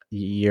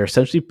you're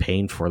essentially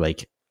paying for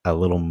like a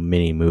little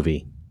mini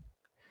movie.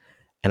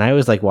 And I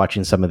always like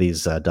watching some of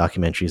these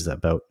documentaries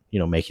about,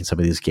 making some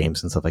of these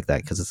games and stuff like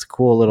that, because it's a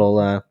cool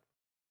little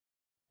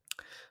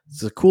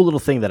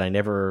thing that I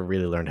never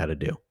really learned how to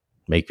do,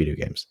 make video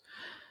games.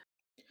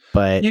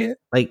 But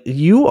like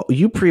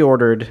you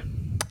pre-ordered,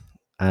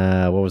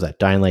 what was that?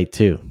 Dying Light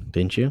 2,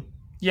 didn't you?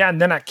 Yeah, and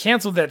then I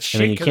canceled that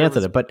shit. And then you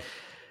canceled it. But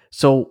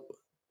so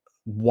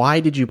why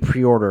did you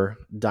pre-order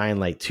Dying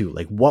Light 2?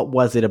 Like, what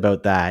was it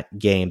about that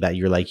game that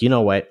you're like, you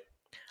know what?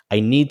 I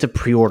need to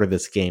pre-order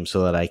this game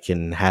so that I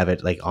can have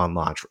it like on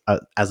launch,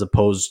 as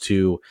opposed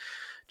to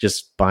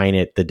just buying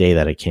it the day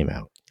that it came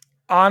out.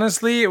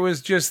 Honestly, it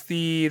was just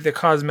the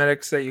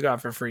cosmetics that you got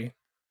for free.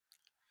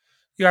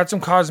 You got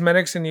some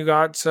cosmetics and you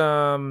got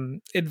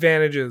some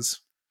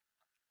advantages.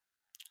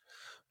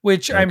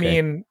 Which, okay. I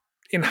mean,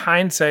 in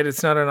hindsight,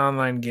 it's not an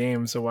online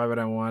game, so why would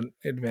I want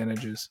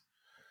advantages?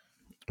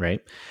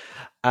 Right.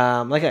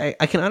 Like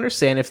I can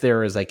understand if there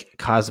was like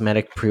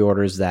cosmetic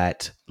pre-orders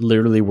that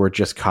literally were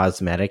just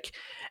cosmetic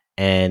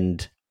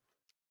and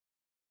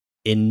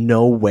in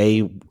no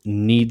way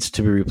needs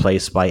to be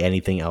replaced by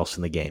anything else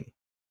in the game.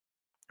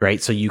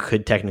 Right. So you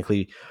could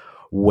technically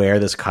wear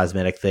this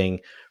cosmetic thing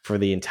for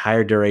the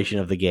entire duration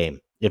of the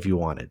game if you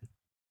wanted.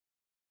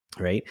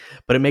 Right.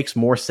 But it makes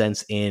more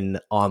sense in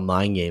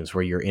online games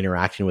where you're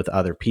interacting with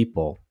other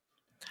people,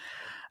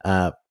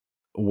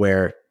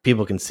 where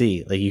people can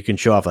see, like, you can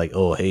show off like,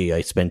 oh, hey,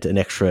 I spent an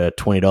extra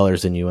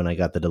 $20 in you and I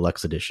got the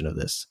deluxe edition of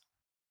this.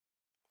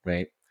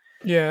 Right.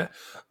 Yeah.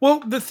 Well,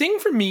 the thing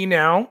for me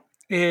now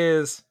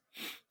is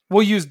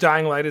we'll use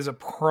Dying Light as a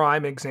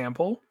prime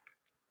example,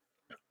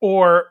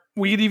 or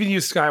we could even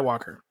use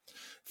Skywalker.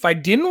 If I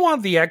didn't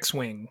want the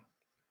X-Wing,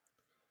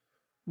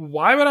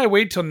 why would I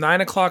wait till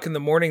 9 o'clock in the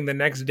morning the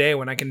next day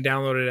when I can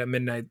download it at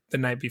midnight the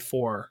night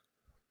before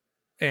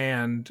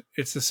and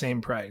it's the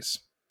same price?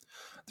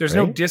 There's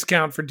no Right.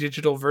 discount for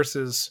digital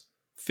versus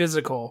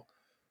physical,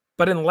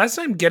 but unless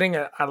I'm getting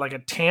a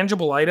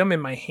tangible item in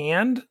my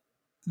hand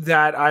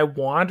that I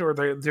want, or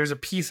there's a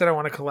piece that I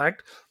want to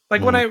collect,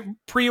 like when I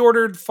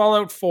pre-ordered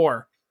Fallout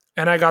 4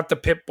 and I got the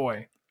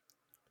Pip-Boy,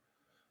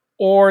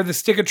 or the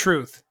Stick of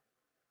Truth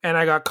and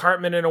I got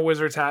Cartman in a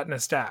wizard's hat and a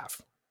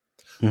staff.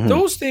 Mhm.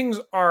 Those things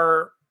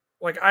are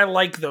like, I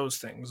like those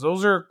things.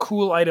 Those are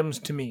cool items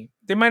to me.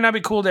 They might not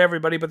be cool to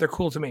everybody, but they're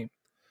cool to me.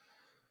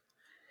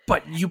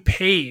 But you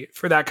pay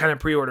for that kind of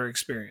pre-order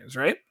experience,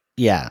 right?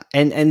 Yeah,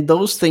 and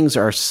those things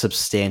are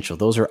substantial.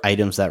 Those are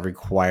items that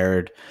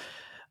required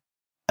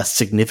a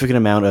significant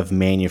amount of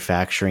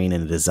manufacturing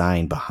and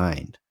design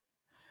behind.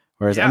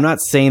 Whereas Yeah. I'm not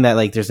saying that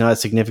like there's not a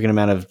significant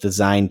amount of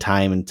design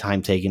time and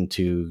time taken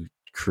to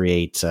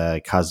create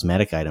a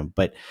cosmetic item,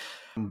 but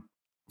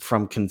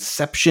from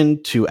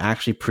conception to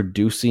actually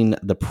producing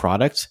the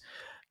product,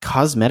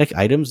 cosmetic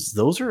items,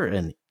 those are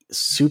a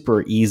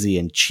super easy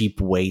and cheap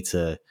way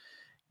to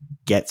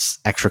get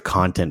extra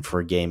content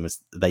for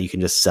games that you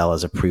can just sell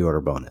as a pre-order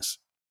bonus.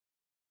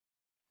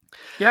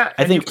 Yeah,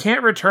 I and think- you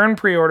can't return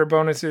pre-order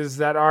bonuses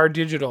that are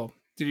digital.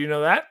 Did you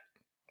know that?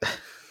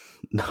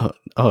 No,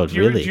 oh, Do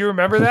you, really? do you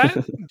remember that?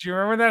 Do you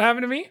remember that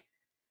happened to me?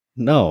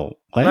 No.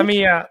 What? Let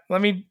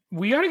me.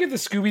 We got to get the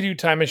Scooby-Doo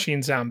time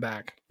machine sound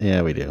back.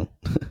 Yeah, we do.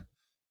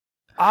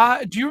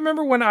 Do you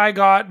remember when I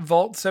got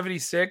Vault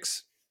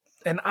 76?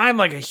 And I'm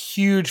like a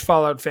huge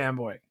Fallout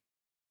fanboy.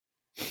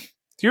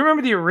 Do you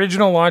remember the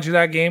original launch of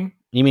that game?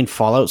 You mean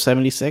Fallout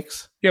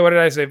 76? Yeah, what did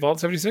I say? Vault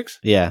 76?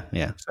 Yeah,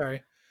 yeah.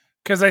 Sorry.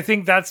 Because I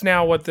think that's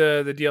now what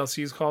the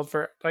DLC is called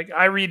for. Like,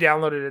 I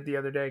re-downloaded it the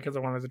other day because I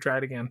wanted to try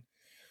it again.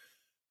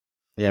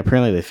 Yeah,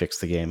 apparently they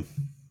fixed the game.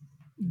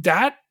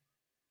 That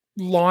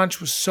launch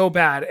was so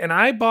bad. And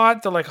I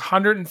bought the like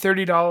 $130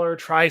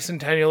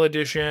 Tricentennial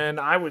Edition.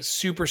 I was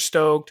super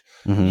stoked.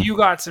 Mhm. You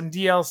got some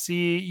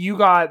DLC. You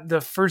got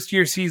the first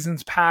year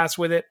seasons pass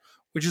with it,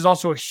 which is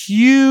also a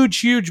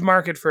huge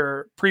market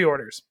for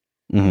pre-orders,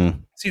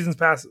 Mhm. seasons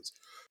passes.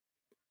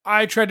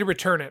 I tried to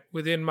return it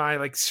within my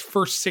like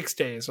first 6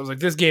 days. I was like,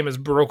 this game is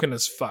broken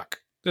as fuck.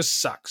 This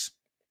sucks.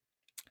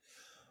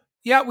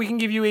 Yeah, we can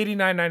give you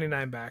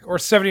 $89.99 back, or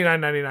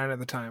 $79.99 at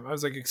the time. I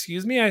was like,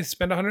 excuse me, I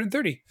spent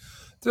 $130.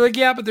 They're like,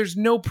 yeah, but there's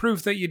no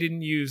proof that you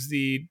didn't use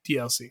the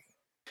DLC.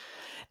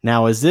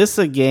 Now, is this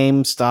a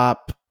GameStop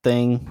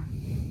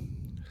thing?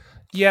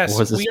 Yes, Or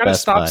was this we got to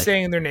Best stop Buy?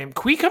 saying their name.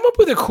 Can we come up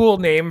with a cool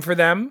name for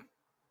them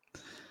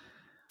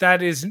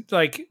that is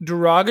like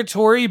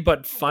derogatory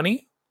but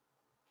funny?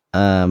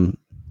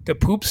 The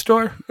Poop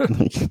Store?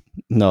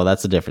 No,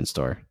 that's a different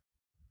store.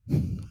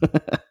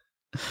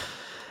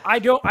 I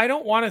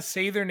don't want to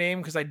say their name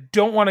because I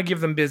don't want to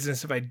give them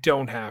business if I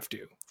don't have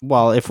to.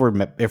 Well, if we're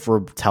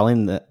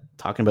talking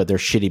about their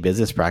shitty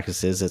business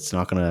practices, it's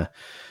not going to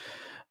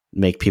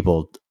make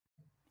people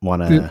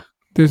want to.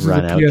 This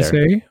Run is out a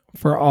PSA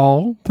for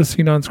all the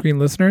Seen On Screen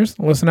listeners.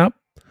 Listen up.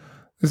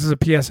 This is a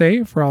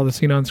PSA for all the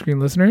Seen On Screen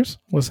listeners.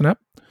 Listen up.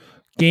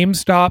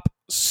 GameStop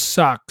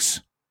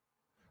sucks.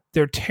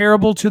 They're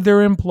terrible to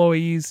their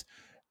employees.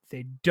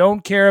 They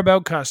don't care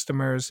about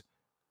customers.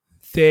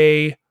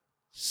 They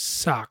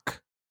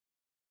suck.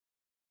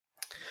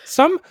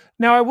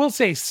 Now I will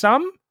say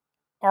some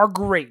are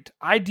great.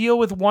 I deal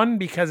with one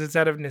because it's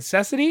out of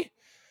necessity,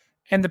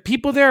 and the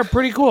people there are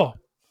pretty cool.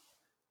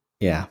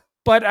 Yeah.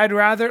 But I'd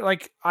rather,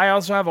 like, I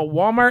also have a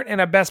Walmart and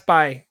a Best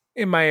Buy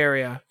in my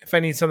area if I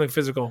need something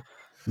physical.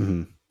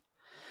 Mm-hmm.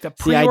 The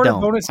See, I pre-order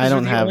don't. bonuses I don't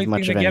are the have only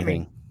much thing of that get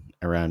anything me.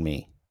 around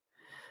me.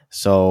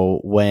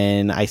 So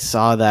when I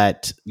saw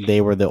that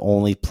they were the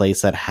only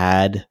place that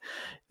had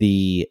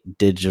the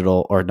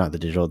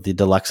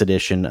deluxe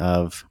edition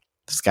of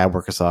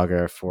Skywalker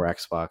Saga for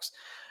Xbox,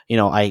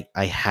 I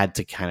had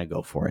to kind of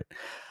go for it.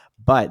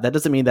 But that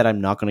doesn't mean that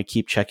I'm not going to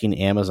keep checking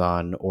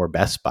Amazon or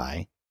Best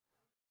Buy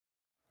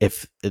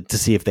to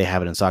see if they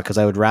have it in stock, because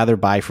I would rather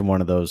buy from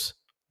one of those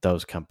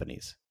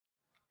companies.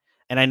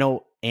 And I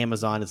know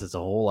Amazon is a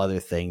whole other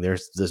thing.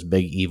 There's this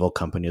big evil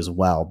company as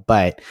well,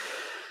 but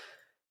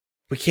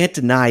we can't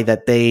deny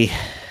that they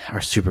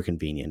are super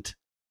convenient.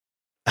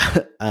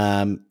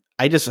 I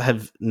just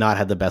have not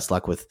had the best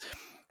luck with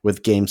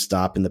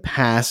GameStop in the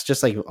past,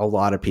 just like a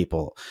lot of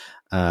people.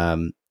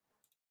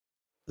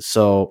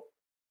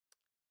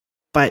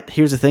 But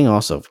here's the thing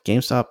also,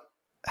 GameStop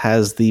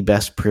has the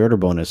best pre-order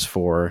bonus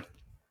for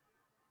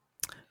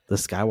the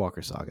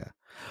Skywalker Saga.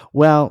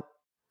 Well,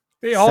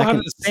 They all have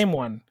second- the same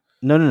one.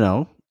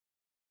 No.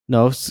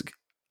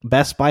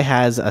 Best Buy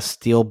has a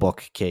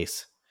Steelbook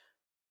case.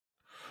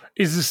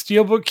 Is the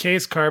Steelbook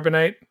case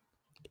Carbonite?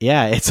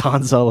 Yeah, it's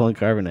Han Solo and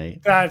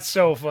Carbonite, That's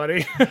so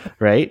funny.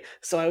 right?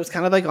 So I was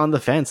kind of like on the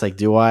fence. Like,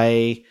 do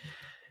I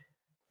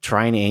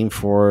try and aim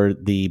for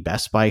the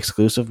Best Buy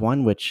exclusive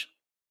one, which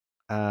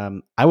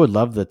I would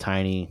love the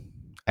tiny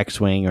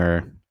X-Wing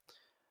or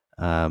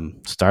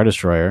Star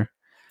Destroyer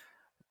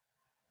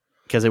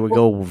because it would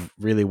go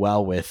really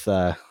well with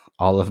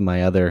all of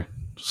my other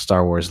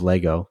Star Wars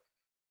Lego.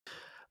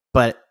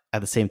 But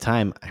at the same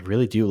time, I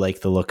really do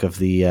like the look of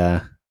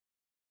the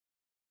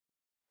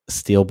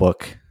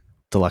Steelbook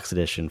Deluxe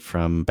Edition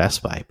from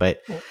Best Buy.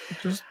 But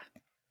just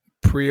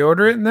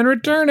pre-order it and then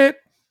return it.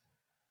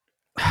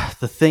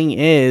 The thing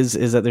is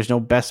that there's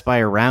no Best Buy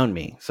around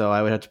me, so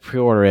I would have to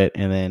pre-order it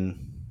and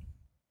then.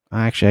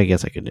 Actually, I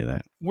guess I could do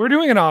that. We're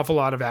doing an awful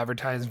lot of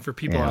advertising for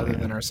people other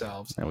than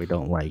ourselves. That we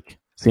don't like.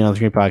 See on the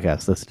Screen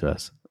Podcast. Listen to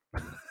us.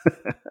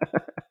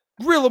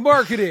 Guerrilla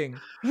marketing.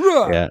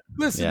 Yeah.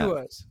 Listen to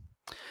us.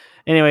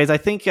 Anyways, I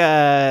think,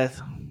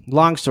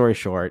 long story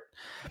short,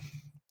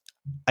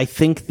 I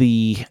think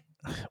the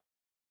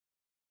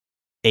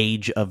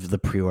age of the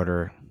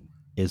pre-order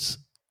is,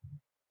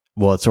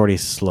 well, it's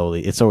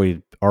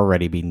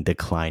already been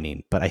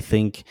declining. But I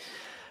think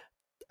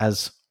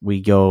as we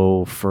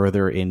go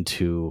further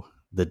into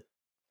the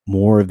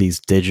more of these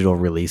digital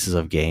releases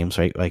of games,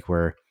 right? Like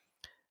where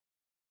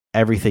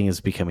everything is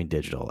becoming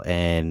digital,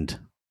 and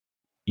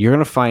you're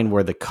going to find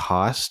where the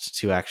cost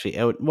to actually,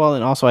 well,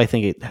 and also I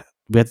think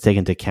we have to take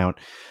into account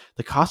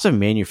the cost of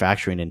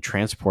manufacturing and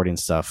transporting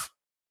stuff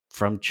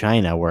from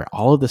China, where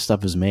all of this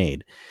stuff is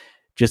made,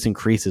 just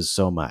increases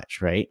so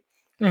much, right?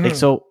 Mm-hmm. Like,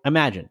 so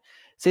imagine,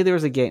 say there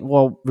was a game.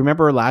 Well,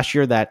 remember last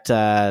year that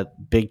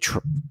big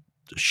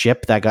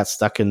ship that got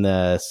stuck in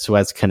the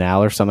Suez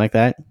Canal or something like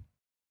that?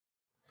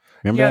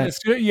 Remember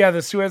that?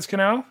 The Suez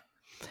Canal.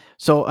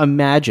 So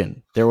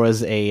imagine there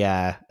was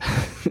a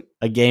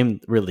game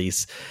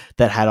release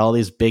that had all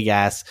these big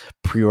ass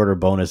pre-order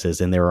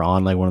bonuses, and they were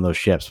on like one of those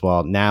ships.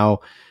 Well, now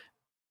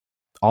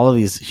all of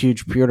these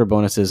huge pre-order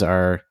bonuses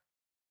are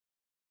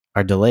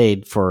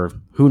delayed for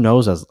who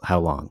knows how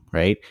long,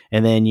 right?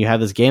 And then you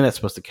have this game that's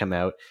supposed to come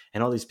out,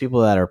 and all these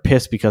people that are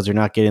pissed because they're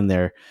not getting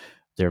their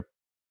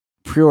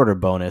pre-order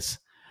bonus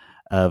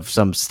of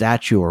some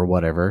statue or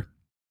whatever,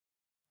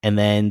 and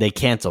then they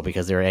cancel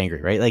because they're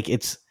angry, right? Like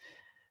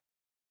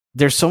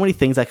there's so many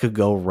things that could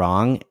go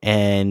wrong,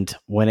 and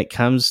when it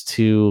comes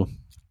to,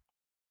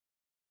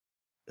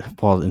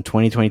 well, in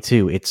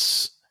 2022,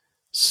 it's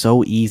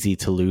so easy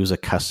to lose a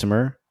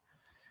customer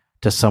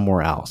to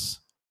somewhere else,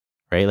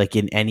 right? Like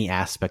in any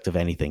aspect of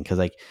anything, because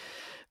like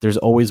there's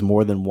always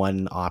more than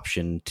one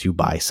option to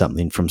buy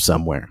something from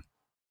somewhere.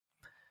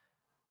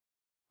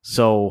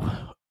 So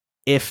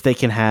if they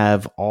can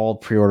have all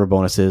pre-order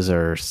bonuses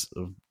or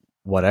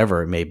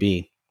whatever it may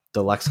be,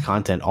 deluxe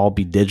content all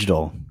be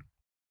digital,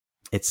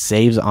 it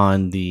saves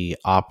on the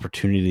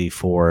opportunity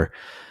for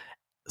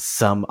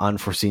some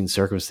unforeseen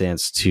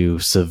circumstance to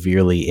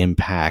severely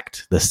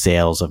impact the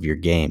sales of your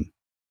game.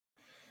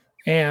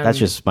 And that's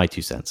just my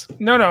 2 cents.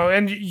 No,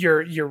 and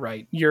you're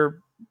right.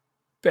 You're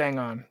bang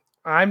on.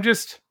 I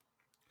think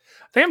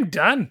I'm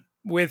done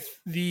with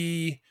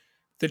the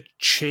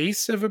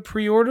chase of a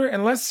pre-order,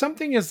 unless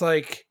something is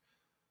like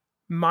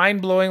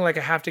mind-blowing, like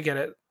I have to get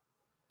it.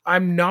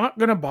 I'm not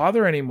going to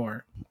bother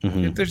anymore.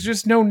 Mm-hmm. There's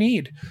just no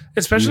need.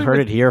 Especially you heard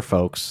it here,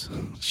 folks.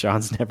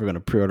 Sean's never going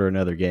to pre-order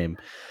another game.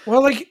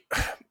 Well, like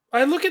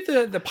I look at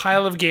the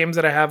pile of games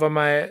that I have on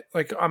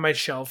my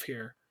shelf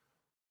here.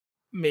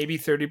 Maybe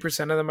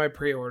 30% of them I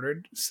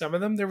pre-ordered. Some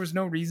of them there was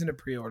no reason to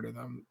pre-order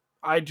them.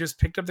 I just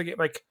picked up the game.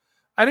 Like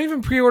I don't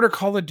even pre-order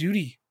Call of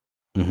Duty.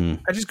 Mm-hmm.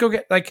 I just go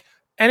get like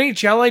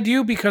NHL. I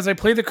do because I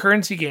play the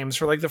currency games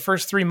for like the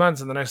first 3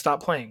 months and then I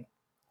stop playing.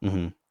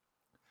 Mm-hmm.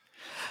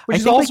 Which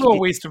is also a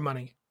waste of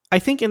money. I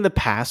think in the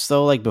past,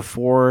 though, like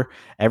before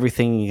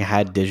everything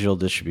had digital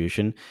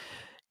distribution,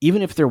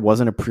 even if there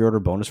wasn't a pre-order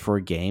bonus for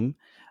a game,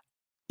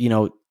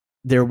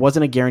 there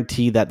wasn't a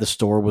guarantee that the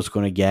store was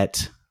going to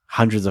get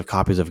hundreds of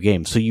copies of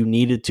games. So you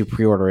needed to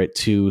pre-order it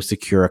to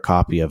secure a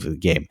copy of the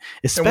game.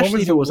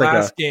 Especially if it was like the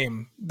last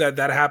game that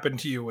happened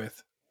to you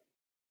with.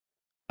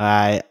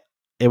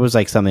 It was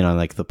like something on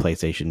like the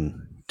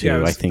PlayStation 2.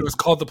 Yeah, I think it was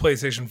called the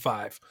PlayStation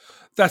 5.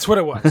 That's what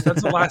it was.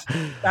 That's the last.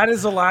 That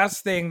is the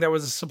last thing that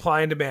was a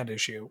supply and demand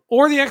issue,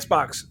 or the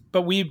Xbox.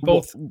 But we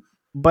both.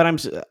 But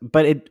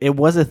it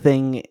was a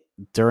thing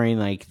during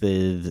like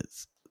the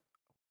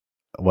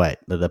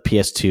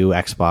PS2,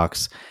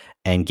 Xbox,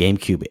 and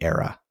GameCube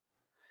era.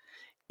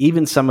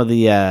 Even some of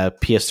the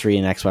PS3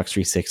 and Xbox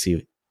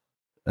 360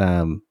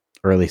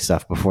 early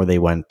stuff before they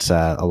went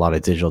a lot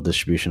of digital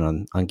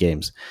distribution on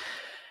games.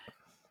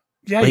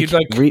 Yeah, you'd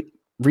like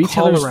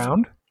retailers call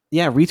around.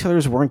 Yeah,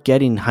 retailers weren't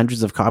getting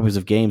hundreds of copies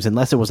of games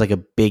unless it was like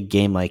a big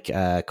game like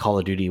Call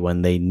of Duty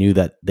when they knew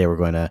that they were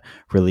going to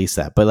release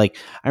that. But like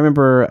I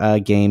remember a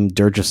game,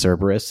 Dirge of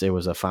Cerberus. It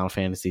was a Final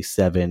Fantasy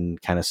VII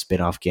kind of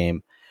spin-off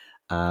game.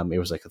 It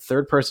was like a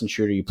third-person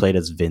shooter. You played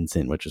as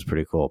Vincent, which was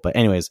pretty cool. But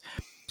anyways,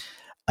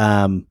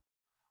 I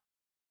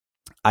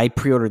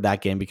pre-ordered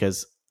that game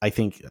because I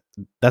think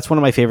that's one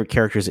of my favorite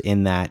characters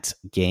in that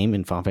game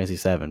in Final Fantasy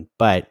VII.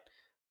 But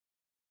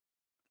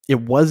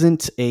it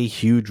wasn't a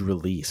huge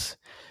release.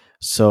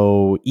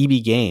 So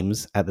EB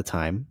Games at the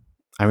time,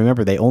 I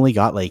remember they only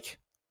got like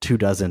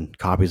 24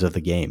 copies of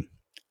the game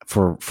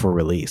for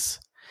release.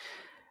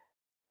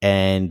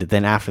 And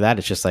then after that,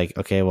 it's just like,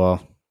 okay,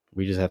 well,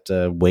 we just have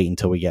to wait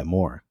until we get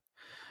more.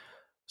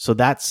 So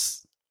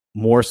that's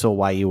more so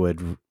why you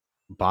would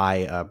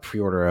buy a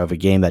pre-order of a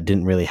game that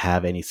didn't really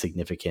have any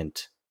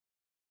significant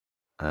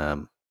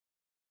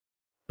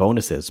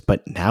bonuses.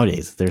 But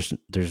nowadays,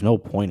 there's no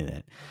point in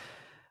it.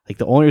 Like,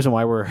 the only reason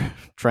why we're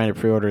trying to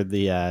pre-order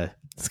the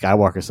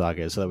Skywalker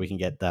Saga is so that we can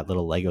get that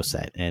little Lego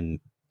set. And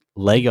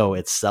Lego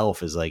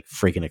itself is like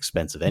freaking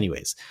expensive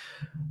anyways.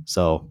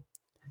 So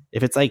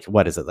if it's like,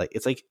 what is it? Like,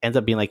 it's like ends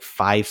up being like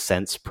 5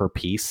 cents per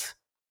piece.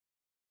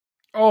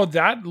 Oh,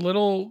 that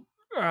little,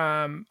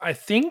 I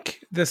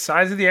think the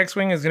size of the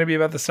X-Wing is going to be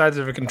about the size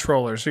of a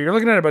controller. So you're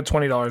looking at about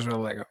 $20 worth of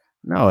Lego.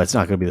 No, it's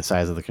not going to be the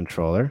size of the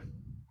controller.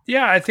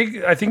 Yeah, I think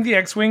the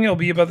X-Wing will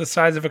be about the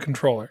size of a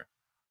controller.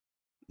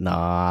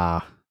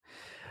 Nah.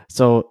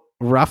 So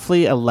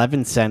roughly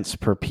 11 cents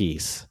per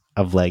piece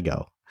of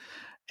Lego.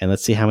 And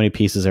let's see how many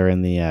pieces are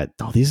in the.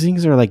 These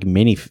things are like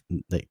mini.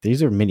 Like,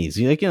 these are minis.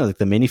 Like, like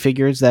the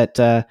minifigures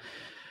that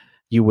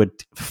you would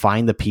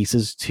find the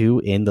pieces to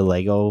in the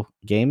Lego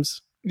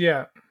games.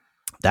 Yeah,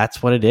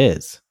 that's what it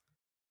is.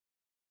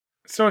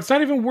 So it's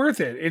not even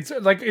worth it. It's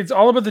like it's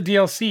all about the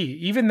DLC.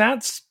 Even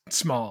that's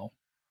small.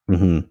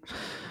 Mm-hmm.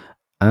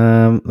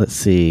 Let's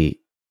see.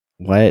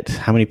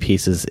 How many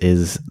pieces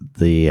is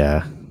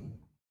the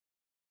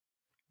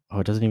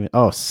it doesn't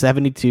even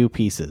 72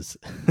 pieces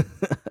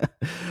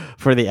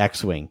for the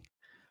X-Wing.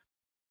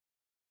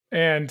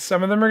 And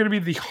some of them are going to be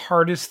the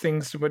hardest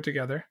things to put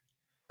together.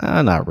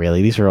 Not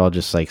really. These are all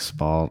just like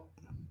small.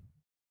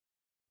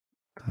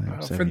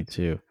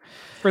 72.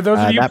 For those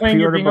of you that playing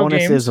your pre-order bingo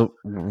bonus games,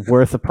 is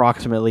worth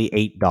approximately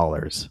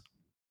 $8.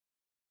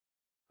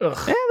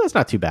 ugh. That's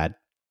not too bad.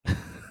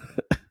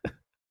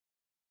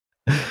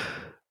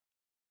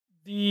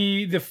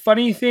 The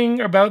funny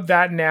thing about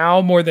that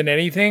now, more than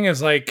anything,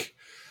 is like,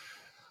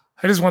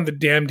 I just want the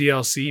damn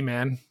DLC,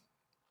 man.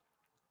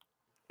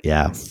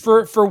 Yeah.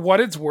 For what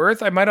it's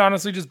worth, I might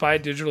honestly just buy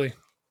it digitally.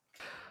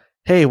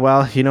 Hey,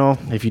 well,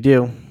 if you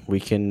do, we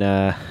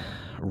can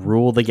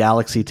rule the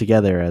galaxy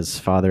together as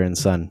father and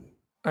son.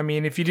 I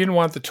mean, if you didn't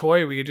want the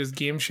toy, we could just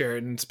game share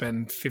it and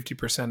spend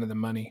 50% of the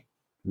money.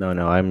 No,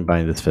 I'm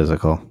buying this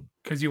physical.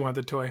 Because you want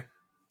the toy.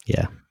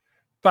 Yeah.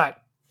 But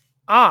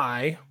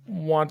I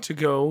want to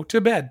go to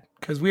bed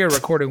because we are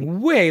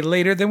recording way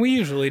later than we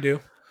usually do.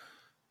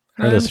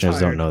 Our listeners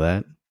don't know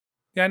that.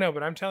 Yeah, I know,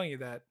 but I'm telling you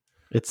that.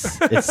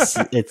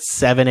 It's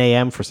 7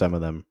 a.m. for some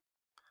of them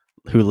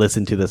who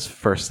listen to this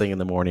first thing in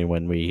the morning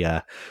when we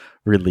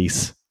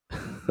release.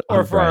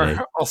 Or for Friday.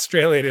 our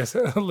Australian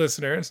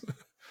listeners.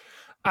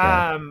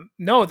 Yeah.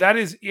 No, that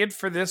is it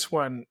for this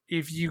one.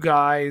 If you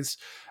guys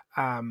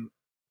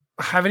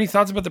have any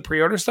thoughts about the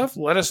pre-order stuff,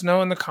 let us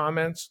know in the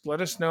comments. Let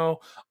us know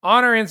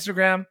on our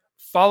Instagram.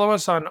 Follow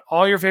us on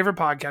all your favorite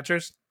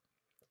podcatchers.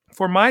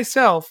 For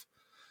myself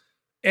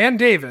and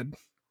David.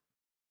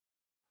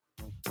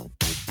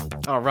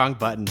 Oh, wrong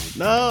button.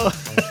 No.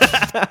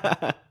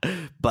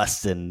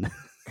 Bustin'.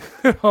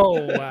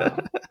 Oh, wow.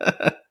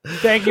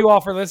 Thank you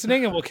all for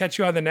listening, and we'll catch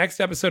you on the next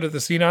episode of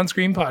the Scene on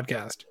Screen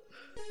podcast.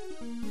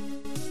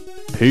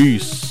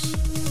 Peace.